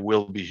predict they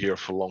will be here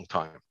for a long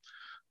time.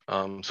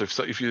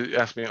 So if you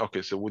ask me,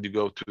 okay, so would you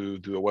go to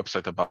do a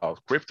website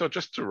about crypto,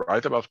 just to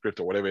write about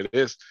crypto, whatever it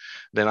is,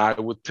 then I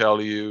would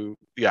tell you,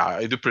 yeah,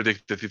 I do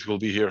predict that it will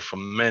be here for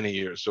many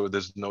years. So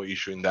there's no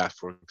issue in that,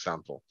 for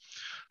example.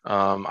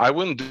 I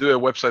wouldn't do a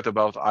website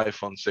about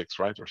iPhone 6,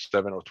 right? Or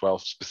 7 or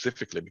 12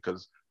 specifically,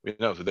 because we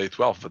know today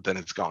 12, but then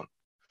it's gone.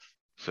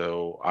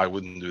 So I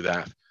wouldn't do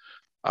that.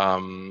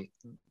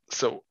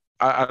 So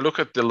I look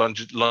at the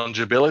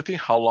longevity,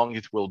 how long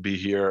it will be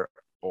here,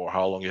 or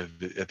how long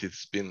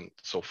it's been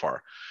so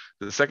far.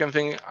 The second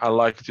thing, I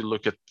like to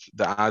look at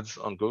the ads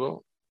on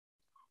Google.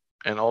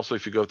 And also,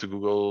 if you go to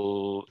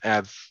Google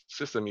Ads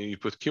system, you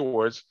put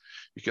keywords,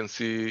 you can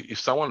see if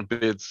someone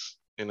bids,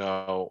 $1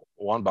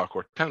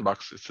 or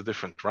 $10, it's a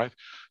different, right?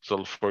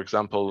 So, for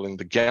example, in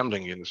the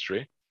gambling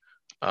industry,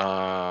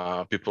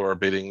 people are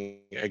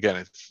bidding, again,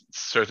 it's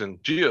certain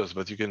geos,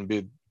 but you can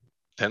bid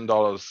 $10,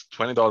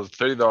 $20,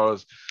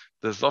 $30.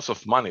 There's lots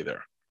of money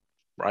there,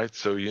 right?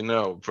 So,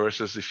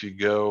 versus if you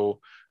go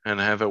and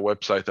have a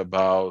website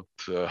about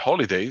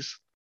holidays,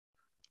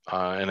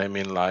 and I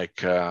mean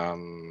like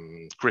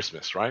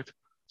Christmas, right?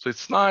 So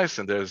it's nice,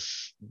 and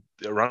there's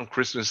around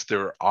Christmas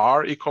there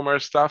are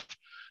e-commerce stuff,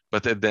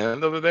 but at the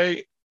end of the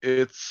day,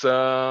 it's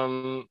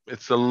a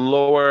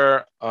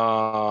lower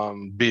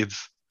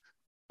bids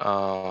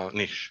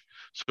niche.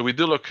 So we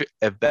do look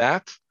at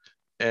that,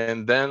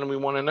 and then we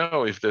want to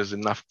know if there's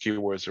enough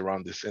keywords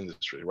around this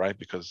industry, right?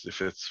 Because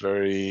if it's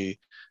very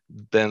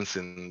dense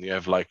and you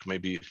have like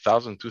maybe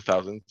 1,000,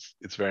 2,000,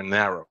 it's very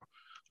narrow.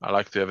 I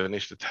like to have a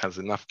niche that has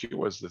enough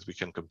keywords that we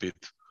can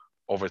compete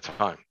over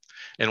time.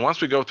 And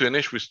once we go to a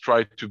niche, we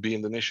try to be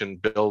in the niche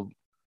and build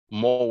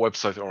more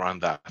websites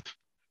around that.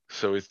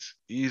 So it's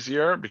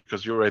easier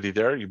because you're already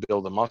there. You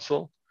build a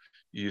muscle,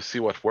 you see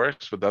what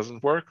works, what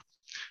doesn't work.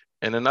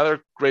 And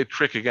another great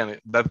trick, again,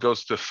 that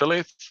goes to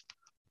affiliates.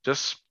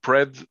 Just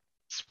spread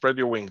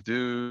your wing.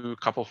 Do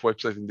a couple of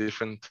websites in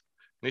different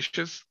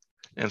niches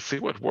and see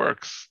what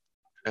works.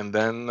 And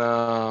then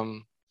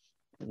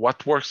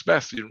what works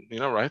best,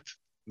 right?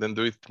 Then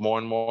do it more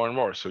and more and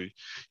more. So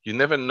you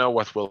never know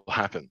what will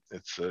happen.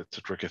 It's a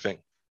tricky thing.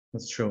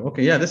 That's true.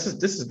 Okay, yeah, this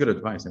is good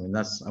advice. I mean,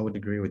 I would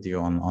agree with you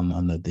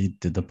on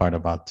the part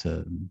about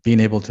being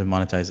able to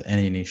monetize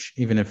any niche,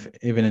 even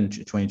in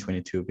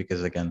 2022,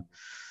 because again,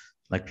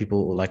 like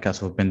people like us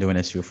who've been doing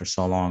SEO for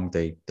so long,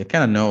 they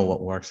kind of know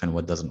what works and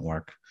what doesn't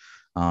work.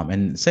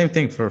 And same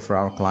thing for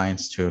our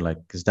clients too, like,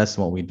 because that's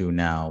what we do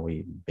now.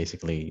 We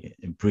basically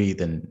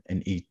breathe and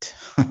eat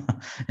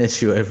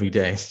SEO every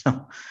day.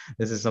 So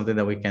this is something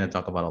that we kind of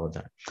talk about all the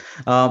time.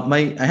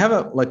 I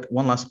have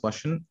one last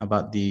question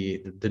about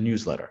the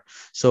newsletter.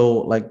 So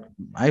like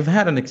I've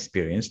had an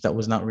experience that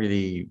was not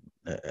really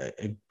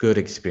a good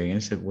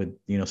experience with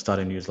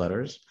starting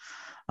newsletters.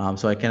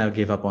 So I kind of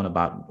gave up on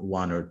about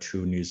 1 or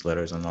 2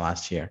 newsletters in the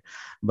last year.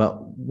 But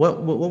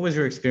what was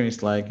your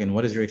experience like, and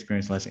what is your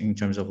experience like in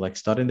terms of like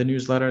starting the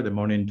newsletter, the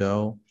Morning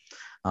Dough,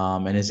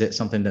 and is it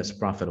something that's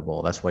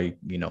profitable? That's why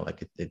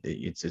like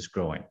it's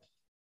growing.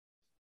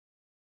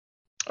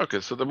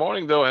 Okay, so the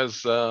Morning Dough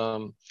has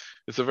the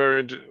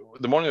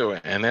Morning Dough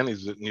and any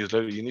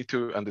newsletter. You need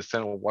to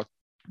understand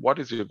what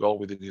is your goal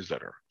with the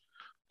newsletter.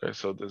 Okay,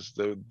 so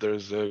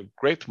there's a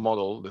great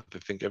model that I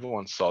think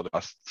everyone saw the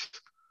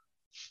last.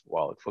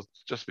 Well, it was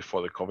just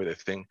before the COVID, I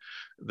think.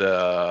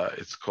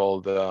 It's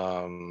called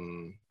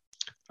the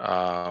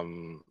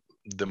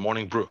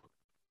Morning Brew.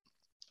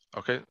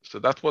 Okay, so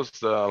that was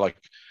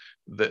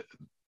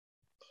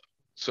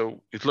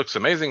so it looks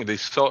amazing.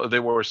 They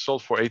were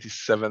sold for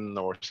 87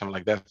 or something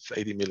like that,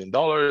 $80 million,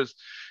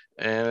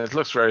 and it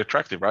looks very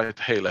attractive, right?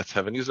 Hey, let's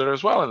have a newsletter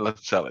as well and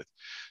let's sell it.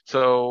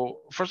 So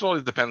first of all,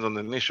 it depends on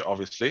the niche,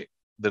 obviously.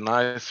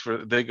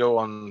 They go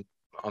on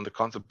the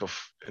concept of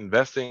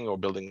investing or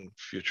building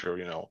future,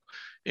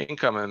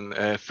 income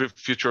and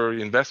future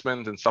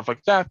investment and stuff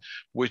like that,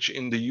 which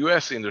in the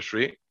US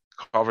industry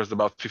covers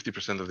about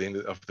 50% of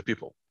the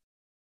people.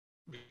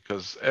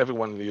 Because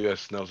everyone in the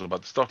US knows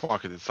about the stock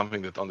market. It's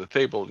something that's on the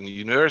table. In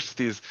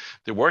universities,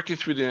 they're working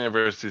through the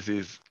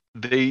universities.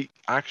 They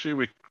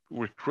actually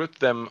recruit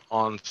them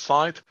on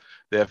site.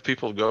 They have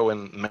people go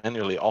and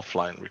manually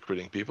offline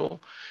recruiting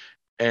people.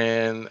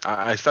 And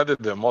I studied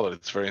their model.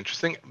 It's very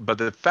interesting. But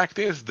the fact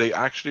is, they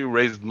actually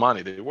raised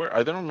money.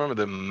 I don't remember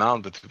the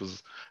amount, but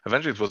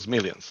eventually it was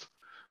millions.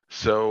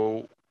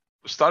 So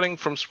starting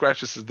from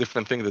scratch is a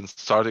different thing than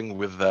starting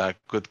with a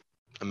good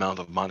amount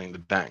of money in the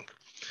bank.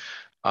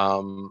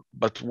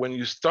 But when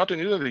you start a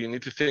newsletter, you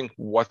need to think,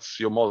 what's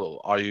your model?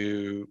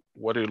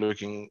 What are you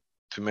looking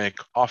to make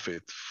of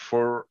it?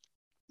 For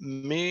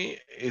me,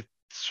 it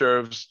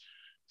serves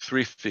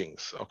 3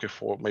 things. Okay,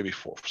 maybe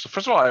 4. So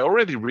first of all, I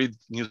already read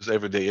news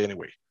every day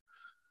anyway.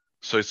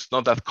 So it's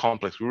not that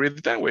complex. We read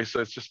it anyway, so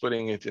it's just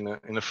putting it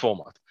in a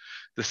format.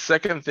 The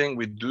second thing,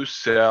 we do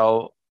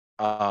sell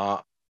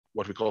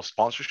what we call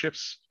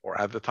sponsorships or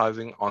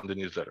advertising on the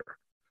newsletter.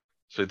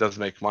 So it does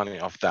make money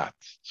off that.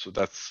 So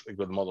that's a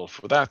good model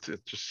for that.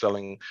 It's just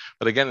selling.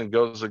 But again,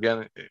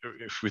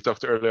 if we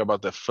talked earlier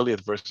about the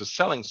affiliate versus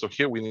selling. So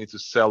here we need to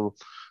sell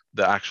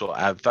the actual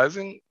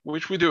advertising,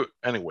 which we do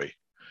anyway.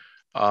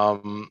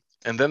 And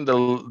then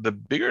the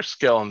bigger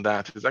scale on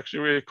that is actually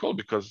really cool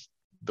because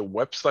the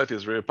website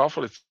is really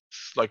powerful. It's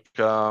like,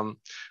 and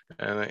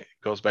it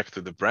goes back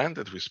to the brand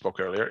that we spoke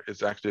earlier.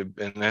 It's actually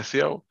an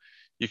SEO.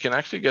 You can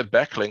actually get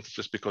backlinks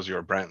just because you're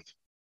a brand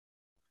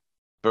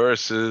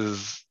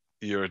versus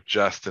you're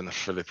just an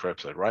affiliate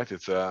website, right?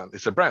 It's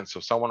a brand. So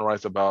someone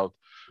writes about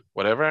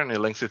whatever and he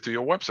links it to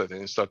your website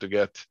and you start to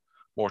get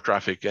more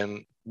traffic.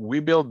 And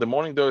the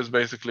Morning Dough is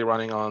basically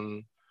running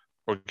on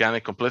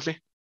organic completely.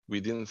 We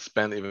didn't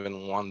spend even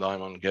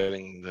 $1 on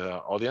getting the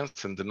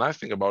audience. And the nice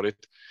thing about it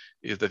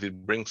is that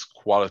it brings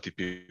quality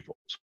people.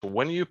 So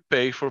when you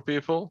pay for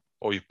people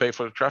or you pay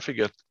for the traffic,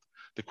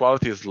 the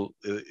quality is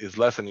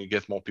less, and you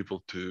get more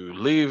people to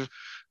leave,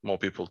 more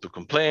people to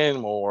complain,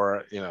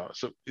 more,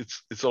 so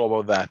it's all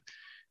about that.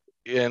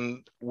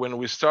 And when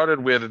we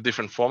started, we had a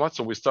different format.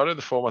 So we started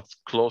the format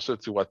closer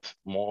to what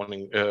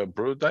Morning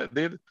Brew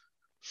did.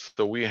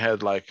 So we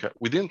had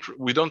we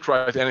don't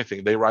write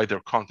anything, they write their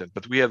content,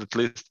 but we had at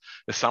least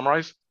a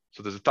summarize.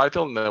 So there's a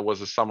title and there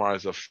was a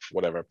summarize of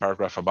whatever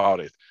paragraph about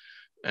it.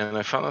 And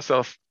I found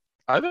myself,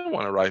 I don't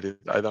want to write it,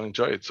 I don't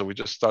enjoy it. So we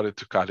just started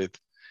to cut it.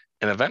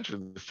 And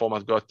eventually the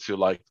format got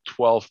to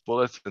 12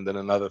 bullets and then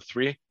another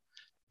 3.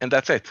 And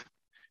that's it.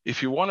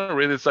 If you want to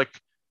read it, it's like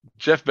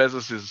Jeff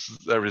Bezos is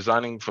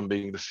resigning from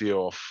being the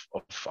CEO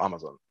of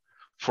Amazon.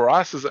 For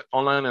us as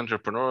online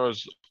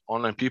entrepreneurs,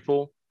 online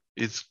people,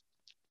 it's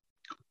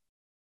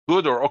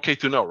good or okay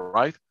to know,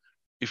 right?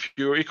 If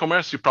you're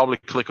e-commerce, you probably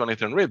click on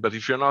it and read. But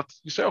if you're not,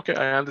 you say, okay,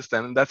 I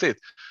understand, and that's it.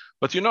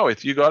 But you know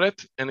it, you got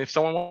it. And if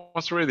someone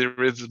wants to read it,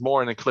 reads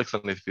more and it clicks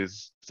on it.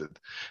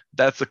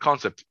 That's the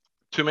concept.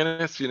 2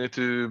 minutes, you need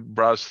to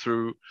browse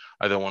through.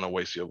 I don't want to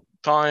waste your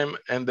time.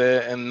 And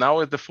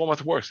now the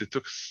format works. It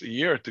took a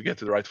year to get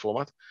to the right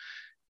format.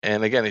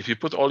 And again, if you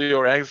put all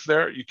your eggs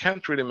there, you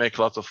can't really make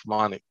lots of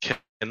money.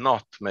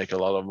 Cannot make a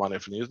lot of money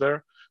from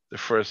newsletter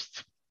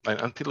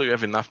until you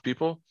have enough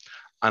people.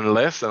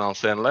 Unless, and I'll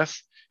say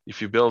unless, if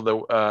you build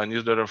a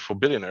newsletter for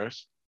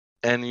billionaires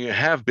and you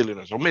have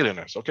billionaires or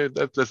millionaires, okay,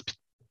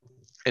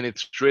 and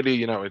it's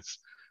really,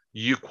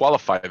 you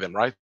qualify them,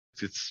 right?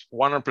 It's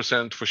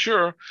 100% for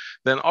sure.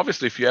 Then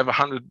obviously, if you have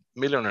 100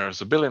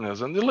 millionaires or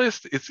billionaires on the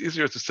list, it's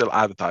easier to sell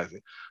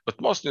advertising. But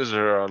most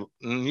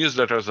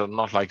newsletters are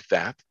not like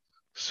that.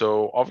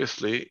 So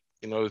obviously,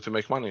 in order to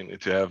make money, you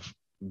need to have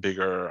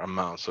bigger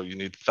amounts. So you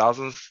need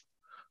thousands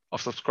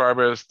of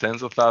subscribers,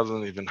 tens of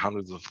thousands, even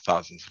hundreds of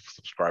thousands of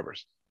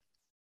subscribers.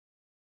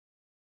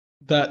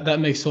 That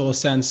makes total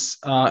sense.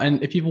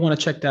 And if people want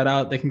to check that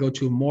out, they can go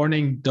to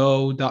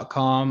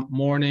morningdough.com,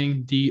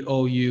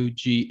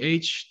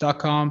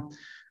 morningdough.com.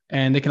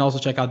 And they can also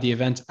check out the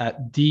event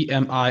at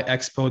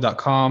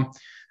dmiexpo.com,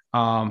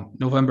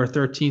 November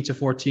 13th to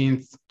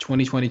 14th,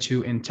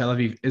 2022 in Tel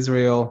Aviv,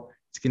 Israel.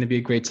 It's going to be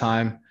a great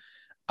time.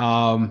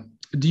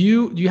 Do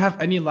you have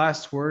any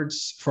last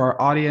words for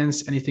our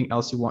audience? Anything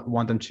else you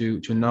want them to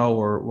know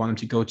or want them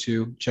to go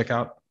to check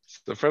out?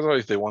 So first of all,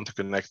 if they want to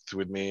connect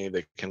with me,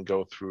 they can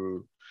go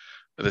through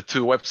the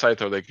 2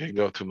 websites, or they can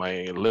go to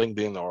my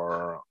LinkedIn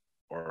or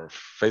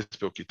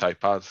Facebook, Itay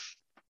Paz.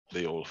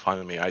 They will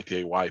find me,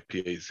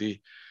 ITAYPAZ,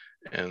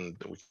 and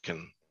we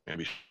can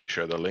maybe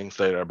share the links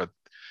later. But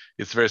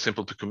it's very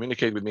simple to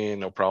communicate with me,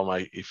 no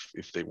problem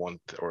if they want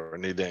or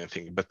need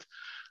anything. But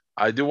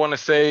I do want to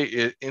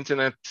say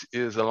internet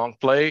is a long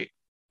play.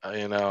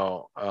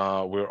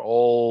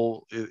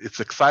 It's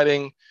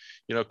exciting.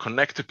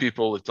 Connect to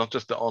people. It's not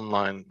just the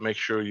online. Make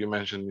sure you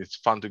mention it's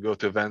fun to go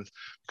to events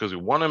because we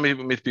want to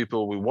meet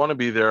people. We want to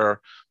be there.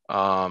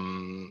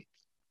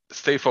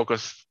 Stay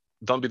focused.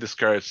 Don't be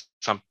discouraged.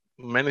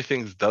 Many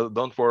things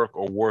don't work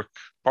or work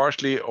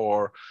partially,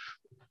 or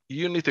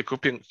you need to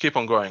keep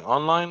on going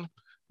online.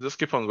 Just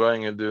keep on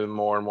going and do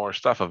more and more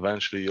stuff.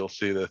 Eventually, you'll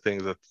see the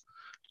things that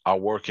are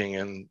working,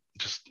 and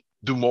just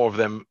do more of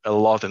them a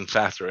lot and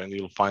faster, and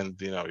you'll find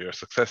your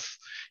success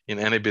in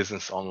any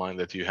business online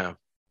that you have.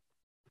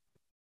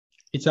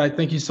 Itay,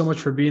 thank you so much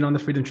for being on the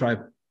Freedom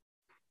Tribe.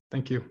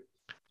 Thank you.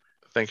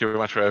 Thank you very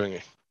much for having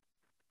me.